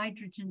for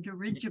hydrogen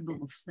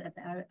dirigibles that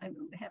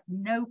have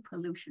no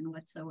pollution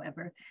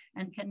whatsoever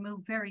and can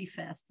move very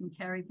fast and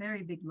carry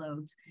very big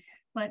loads.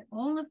 But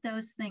all of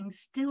those things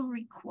still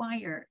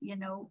require,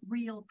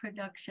 real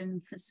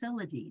production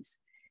facilities.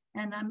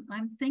 And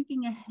I'm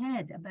thinking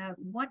ahead about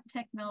what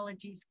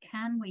technologies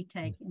can we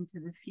take into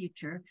the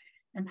future,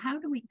 and how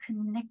do we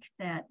connect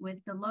that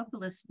with the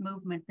localist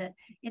movement, that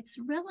it's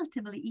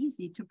relatively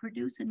easy to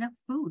produce enough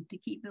food to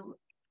keep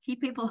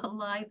people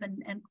alive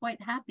and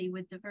quite happy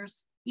with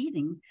diverse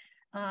eating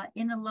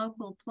in a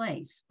local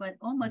place. But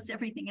almost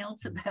everything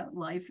else about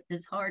life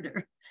is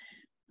harder.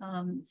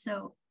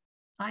 So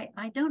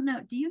I don't know.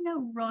 Do you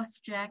know Ross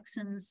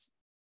Jackson's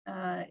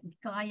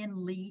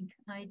Gaian League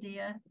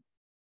idea?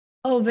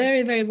 Oh,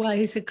 very, very well.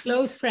 He's a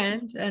close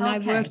friend, and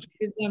I've worked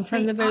with him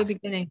from the very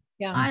beginning.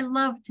 Yeah, I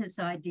loved his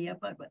idea,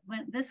 but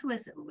when this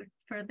was,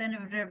 for the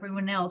benefit of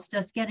everyone else,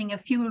 just getting a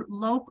few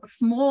local,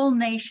 small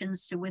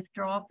nations to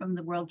withdraw from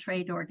the World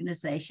Trade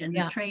Organization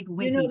and trade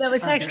with each other. That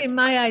was actually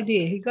my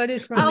idea. He got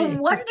it from me. Oh,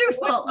 wonderful.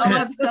 Oh,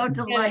 I'm so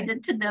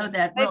delighted to know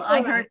that. Well,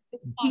 I heard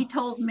he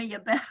told me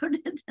about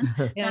it.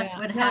 And that's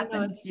what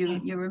happens.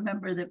 You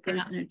remember the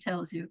person who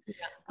tells you.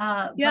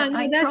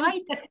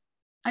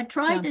 I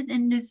tried it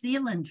in New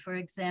Zealand, for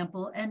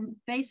example, and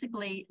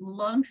basically,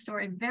 long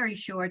story very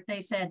short, they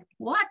said,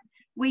 what?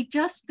 We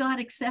just got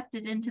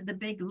accepted into the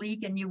big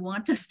league and you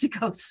want us to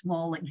go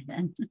small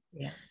again.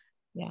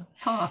 Yeah.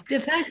 The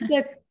fact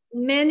that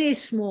many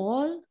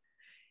small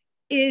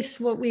is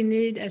what we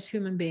need as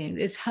human beings.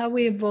 It's how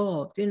we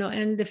evolved, you know.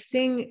 And the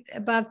thing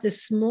about the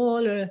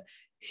smaller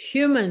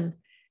human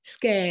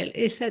scale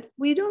is that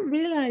we don't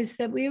realize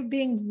that we are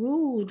being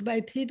ruled by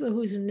people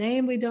whose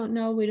name we don't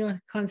know. We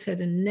can't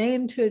set a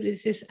name to it.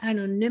 It's this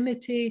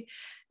anonymity.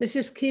 Let's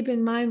just keep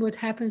in mind what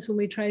happens when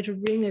we try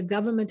to ring a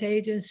government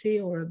agency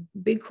or a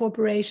big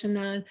corporation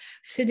now,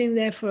 sitting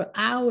there for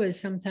hours,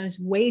 sometimes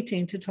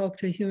waiting to talk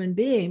to a human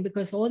being,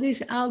 because all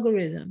these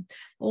algorithms,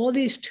 all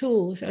these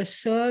tools are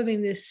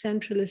serving this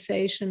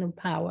centralization of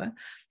power,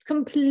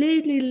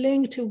 completely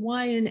linked to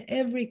why in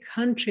every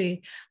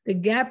country the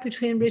gap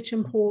between rich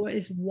and poor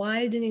is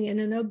widening in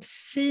an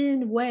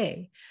obscene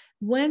way.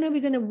 When are we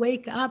going to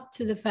wake up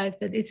to the fact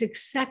that it's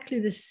exactly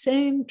the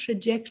same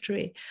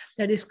trajectory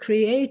that is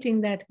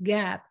creating that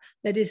gap,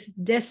 that is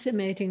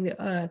decimating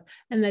the earth,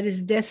 and that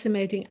is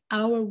decimating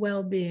our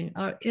well-being,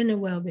 our inner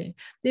well-being?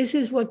 This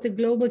is what the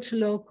global to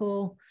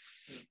local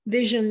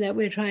vision that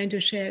we're trying to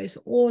share is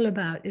all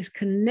about, is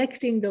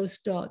connecting those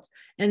dots.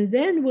 And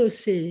then we'll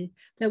see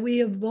that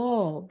we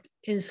evolved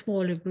in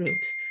smaller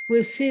groups.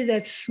 We'll see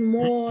that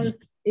small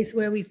is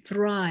where we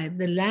thrive.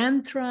 The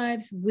land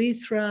thrives, we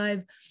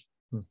thrive.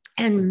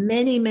 And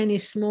many, many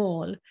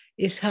small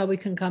is how we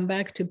can come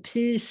back to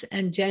peace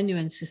and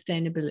genuine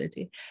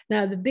sustainability.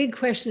 Now, the big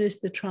question is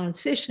the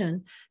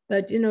transition.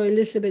 But, you know,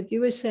 Elizabeth,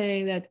 you were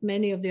saying that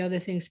many of the other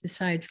things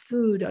besides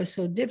food are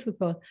so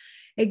difficult.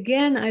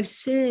 Again, I've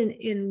seen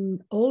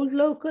in old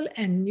local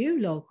and new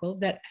local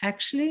that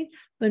actually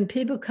when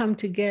people come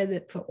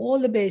together for all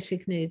the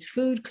basic needs,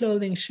 food,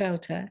 clothing,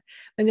 shelter,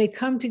 when they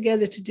come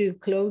together to do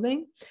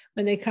clothing,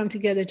 when they come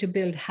together to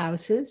build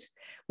houses,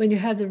 when you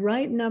have the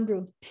right number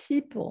of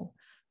people,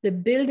 the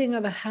building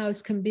of a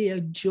house can be a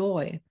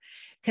joy,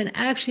 can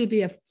actually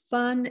be a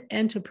fun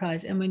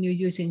enterprise. And when you're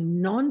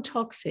using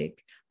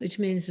non-toxic, which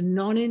means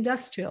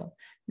non-industrial,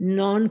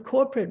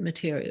 non-corporate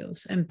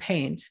materials and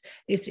paints,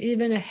 it's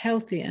even a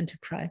healthy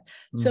enterprise.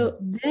 So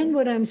then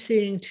what I'm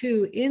seeing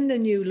too in the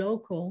new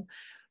local,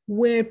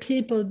 where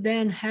people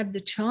then have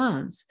the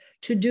chance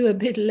to do a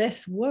bit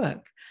less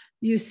work,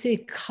 you see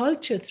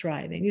culture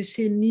thriving, you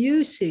see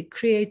music,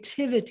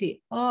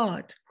 creativity,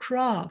 art,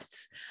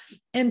 crafts,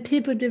 and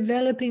people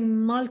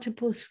developing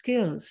multiple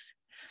skills.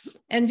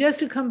 And just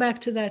to come back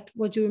to that,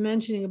 what you were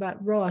mentioning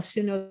about Ross,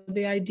 you know,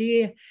 the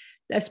idea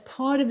as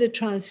part of the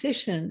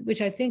transition,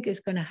 which I think is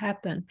going to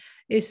happen,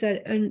 is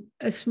that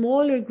a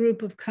smaller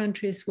group of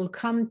countries will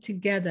come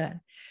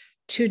together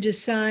to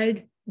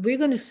decide we're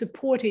going to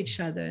support each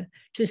other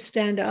to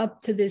stand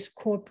up to this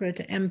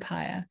corporate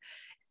empire.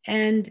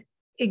 And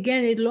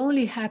again, it'll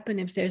only happen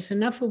if there's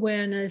enough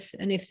awareness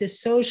and if the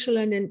social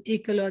and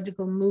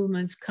ecological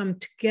movements come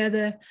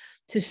together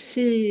to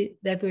see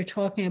that we're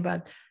talking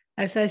about,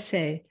 as I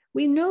say,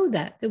 we know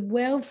that the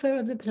welfare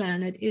of the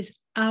planet is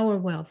our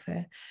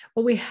welfare.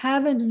 What we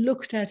haven't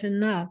looked at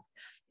enough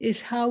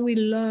is how we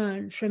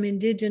learn from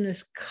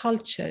indigenous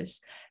cultures,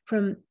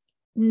 from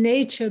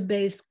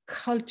nature-based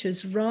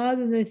cultures,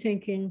 rather than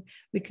thinking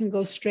we can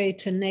go straight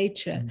to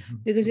nature,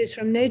 because it's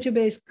from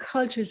nature-based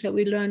cultures that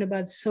we learn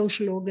about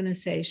social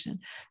organization,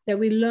 that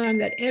we learn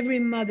that every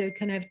mother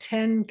can have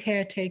 10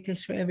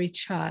 caretakers for every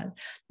child,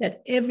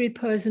 that every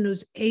person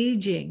who's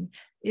aging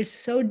is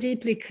so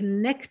deeply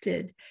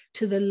connected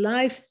to the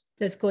life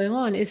that's going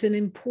on, is an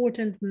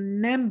important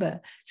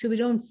member, so we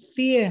don't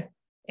fear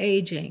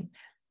aging.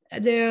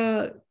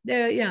 There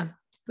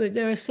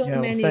are so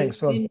many.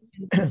 Thanks. Well,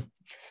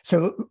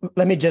 so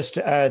let me just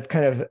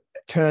kind of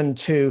turn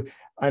to,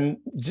 I'm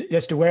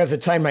just aware of the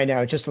time right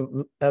now, just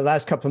the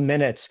last couple of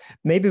minutes.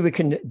 Maybe we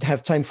can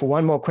have time for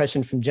one more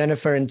question from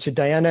Jennifer. And to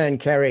Diana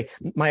and Carrie,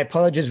 my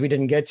apologies we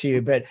didn't get to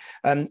you, but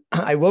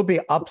I will be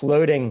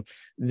uploading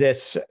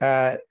this,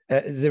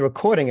 the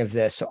recording of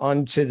this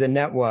onto the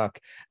network.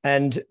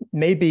 And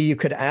maybe you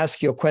could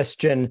ask your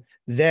question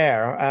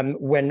there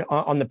when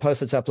on the post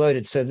that's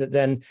uploaded, so that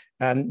then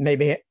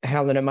maybe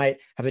Helena might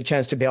have a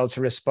chance to be able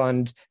to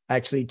respond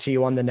actually to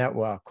you on the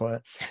network.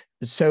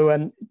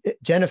 So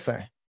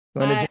Jennifer.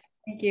 Thank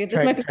you.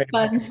 This might be a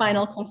fun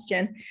final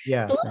question.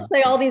 Yeah. So let's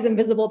say all these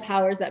invisible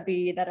powers that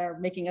are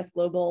making us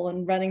global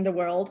and running the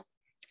world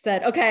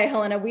said, okay,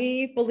 Helena,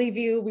 we believe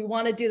you. We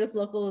want to do this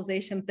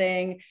localization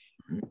thing.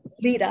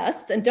 Lead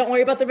us, and don't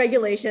worry about the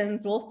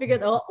regulations. We'll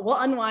we'll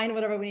unwind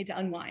whatever we need to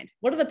unwind.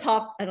 What are the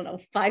top,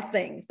 5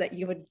 things that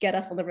you would get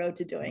us on the road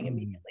to doing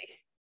immediately?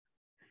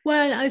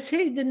 Well, I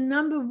say the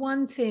number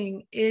one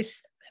thing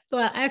is,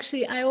 well,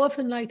 actually, I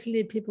often like to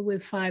lead people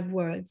with 5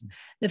 words.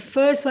 The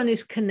first one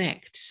is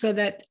connect, so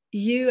that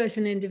you as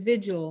an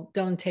individual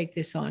don't take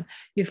this on.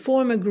 You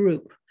form a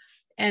group.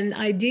 And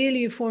ideally,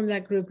 you form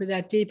that group with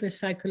that deeper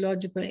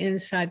psychological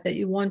insight that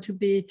you want to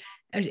be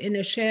in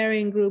a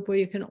sharing group where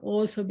you can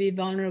also be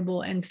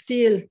vulnerable and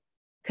feel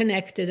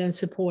connected and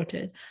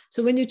supported.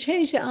 So when you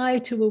change the I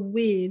to a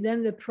we,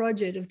 then the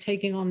project of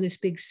taking on this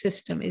big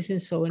system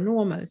isn't so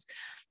enormous.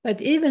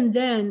 But even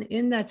then,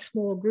 in that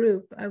small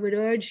group, I would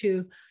urge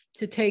you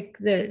to take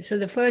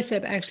the first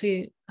step,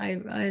 actually, I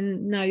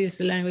now use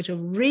the language of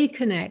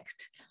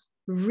reconnect,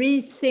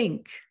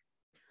 rethink,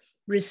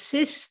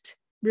 resist,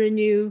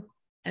 renew,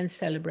 and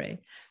celebrate.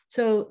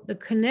 So the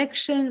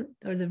connection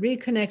or the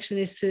reconnection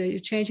is to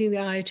changing the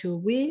I to a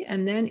we,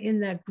 and then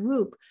in that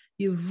group,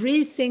 you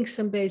rethink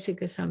some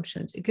basic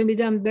assumptions. It can be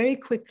done very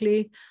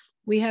quickly.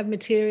 We have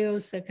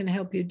materials that can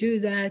help you do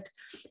that.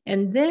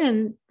 And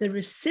then the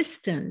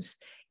resistance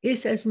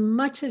is as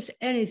much as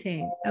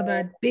anything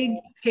about big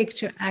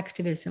picture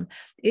activism.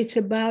 It's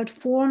about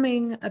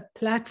forming a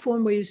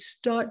platform where you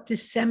start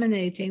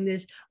disseminating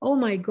this. Oh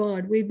my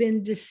God, we've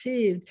been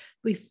deceived.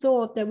 We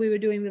thought that we were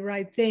doing the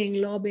right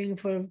thing, lobbying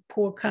for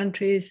poor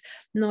countries,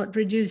 not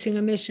reducing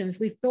emissions.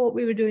 We thought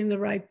we were doing the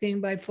right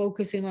thing by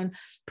focusing on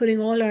putting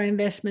all our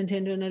investment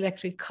into an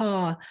electric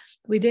car.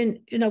 We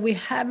didn't, we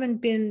haven't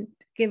been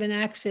given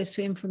access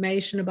to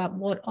information about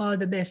what are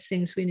the best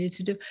things we need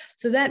to do.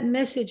 So that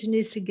message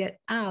needs to get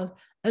out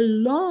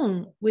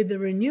along with the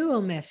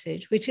renewal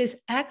message, which is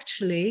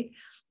actually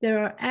there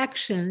are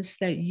actions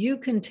that you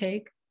can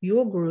take,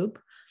 your group,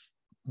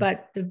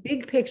 but the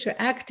big picture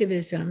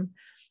activism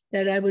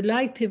that I would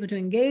like people to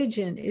engage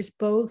in is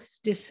both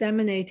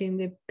disseminating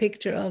the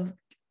picture of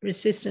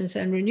resistance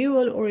and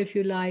renewal, or if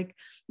you like,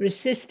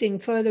 resisting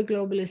further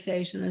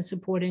globalization and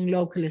supporting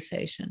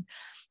localization.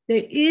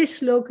 There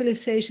is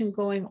localization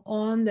going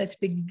on that's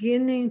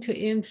beginning to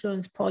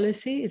influence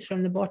policy. It's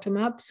from the bottom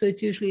up. So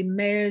it's usually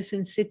mayors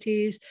in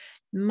cities,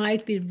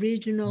 might be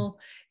regional.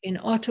 In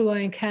Ottawa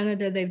in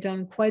Canada, they've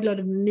done quite a lot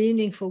of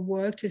meaningful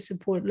work to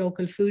support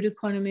local food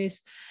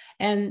economies.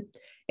 And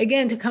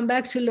again, to come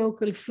back to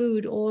local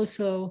food,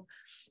 also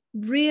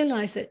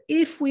realize that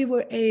if we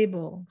were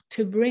able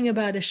to bring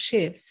about a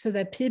shift so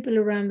that people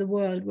around the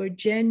world were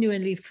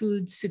genuinely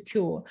food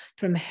secure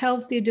from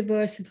healthy,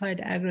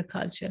 diversified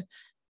agriculture,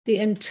 the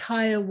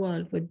entire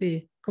world would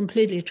be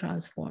completely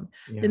transformed.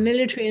 Yeah. The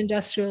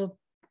military-industrial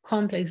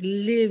complex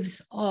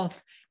lives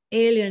off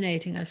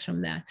alienating us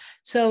from that.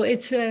 So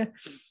it's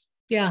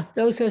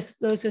those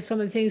are some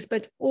of the things.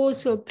 But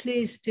also,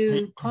 please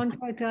do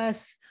contact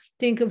us.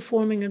 Think of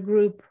forming a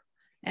group,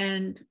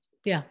 and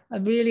I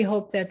really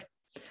hope that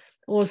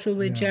also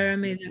with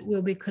Jeremy that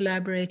we'll be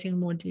collaborating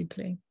more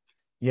deeply.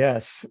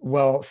 Yes.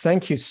 Well,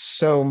 thank you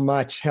so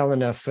much,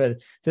 Helena, for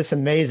this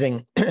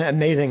amazing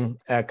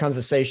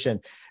conversation.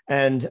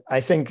 And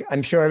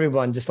I'm sure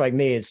everyone, just like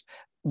me, is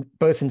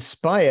both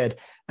inspired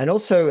and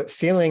also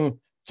feeling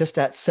just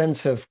that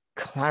sense of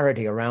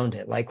clarity around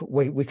it. Like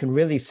we can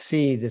really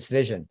see this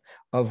vision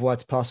of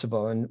what's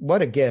possible. And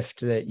what a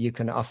gift that you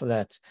can offer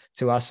that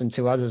to us and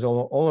to others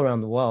all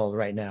around the world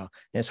right now.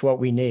 And it's what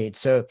we need.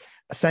 So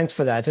thanks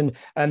for that.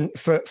 And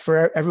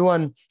for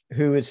everyone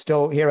who is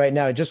still here right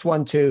now, I just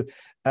want to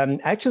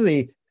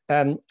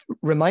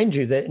remind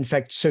you that, in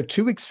fact, so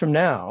 2 weeks from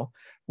now,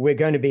 we're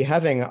going to be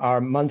having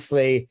our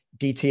monthly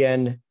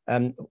DTN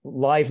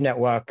live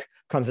network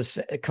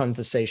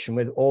conversation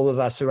with all of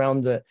us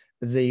around the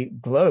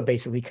globe,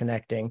 basically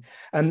connecting.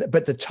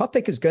 But the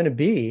topic is going to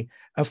be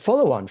a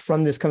follow-on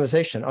from this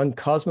conversation on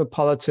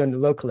cosmopolitan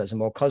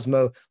localism or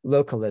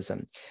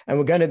cosmo-localism. And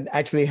we're going to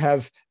actually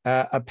have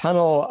a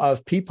panel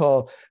of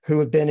people who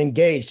have been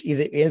engaged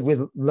either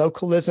with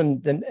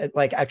localism,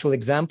 like actual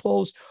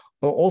examples,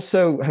 or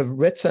also have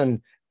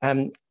written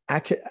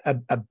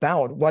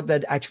about what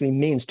that actually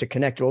means to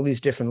connect all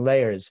these different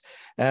layers.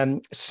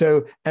 And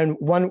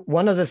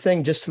one other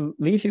thing just to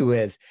leave you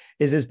with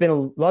is there's been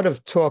a lot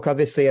of talk,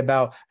 obviously,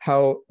 about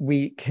how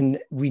we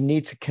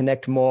need to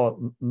connect more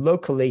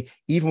locally,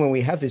 even when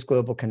we have these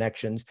global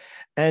connections.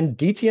 And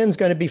DTN is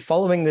going to be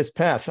following this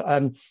path.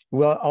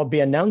 I'll be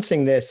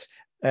announcing this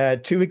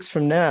 2 weeks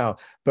from now,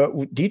 but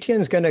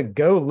DTN is going to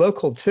go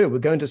local too. We're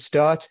going to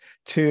start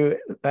to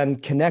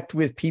connect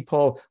with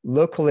people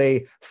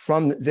locally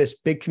from this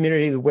big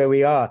community where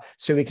we are,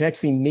 so we can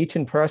actually meet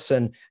in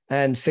person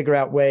and figure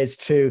out ways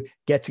to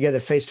get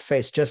together face to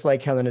face, just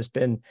like Helena's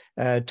been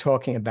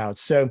talking about.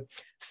 So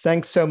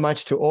thanks so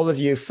much to all of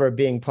you for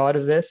being part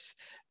of this,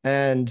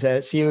 and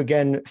see you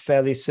again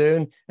fairly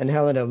soon. And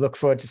Helena, look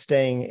forward to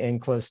staying in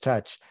close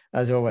touch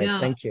as always.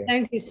 Thank you.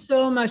 Thank you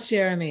so much,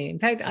 Jeremy. In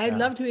fact, I'd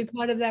love to be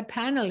part of that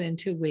panel in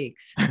 2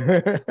 weeks.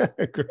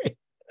 Great.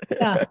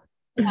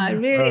 I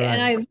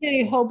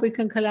really hope we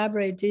can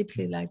collaborate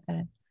deeply like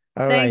that.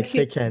 All right.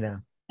 Take care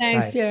now.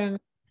 Thanks, Jeremy.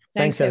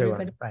 Thanks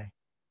everyone. Everybody. Bye.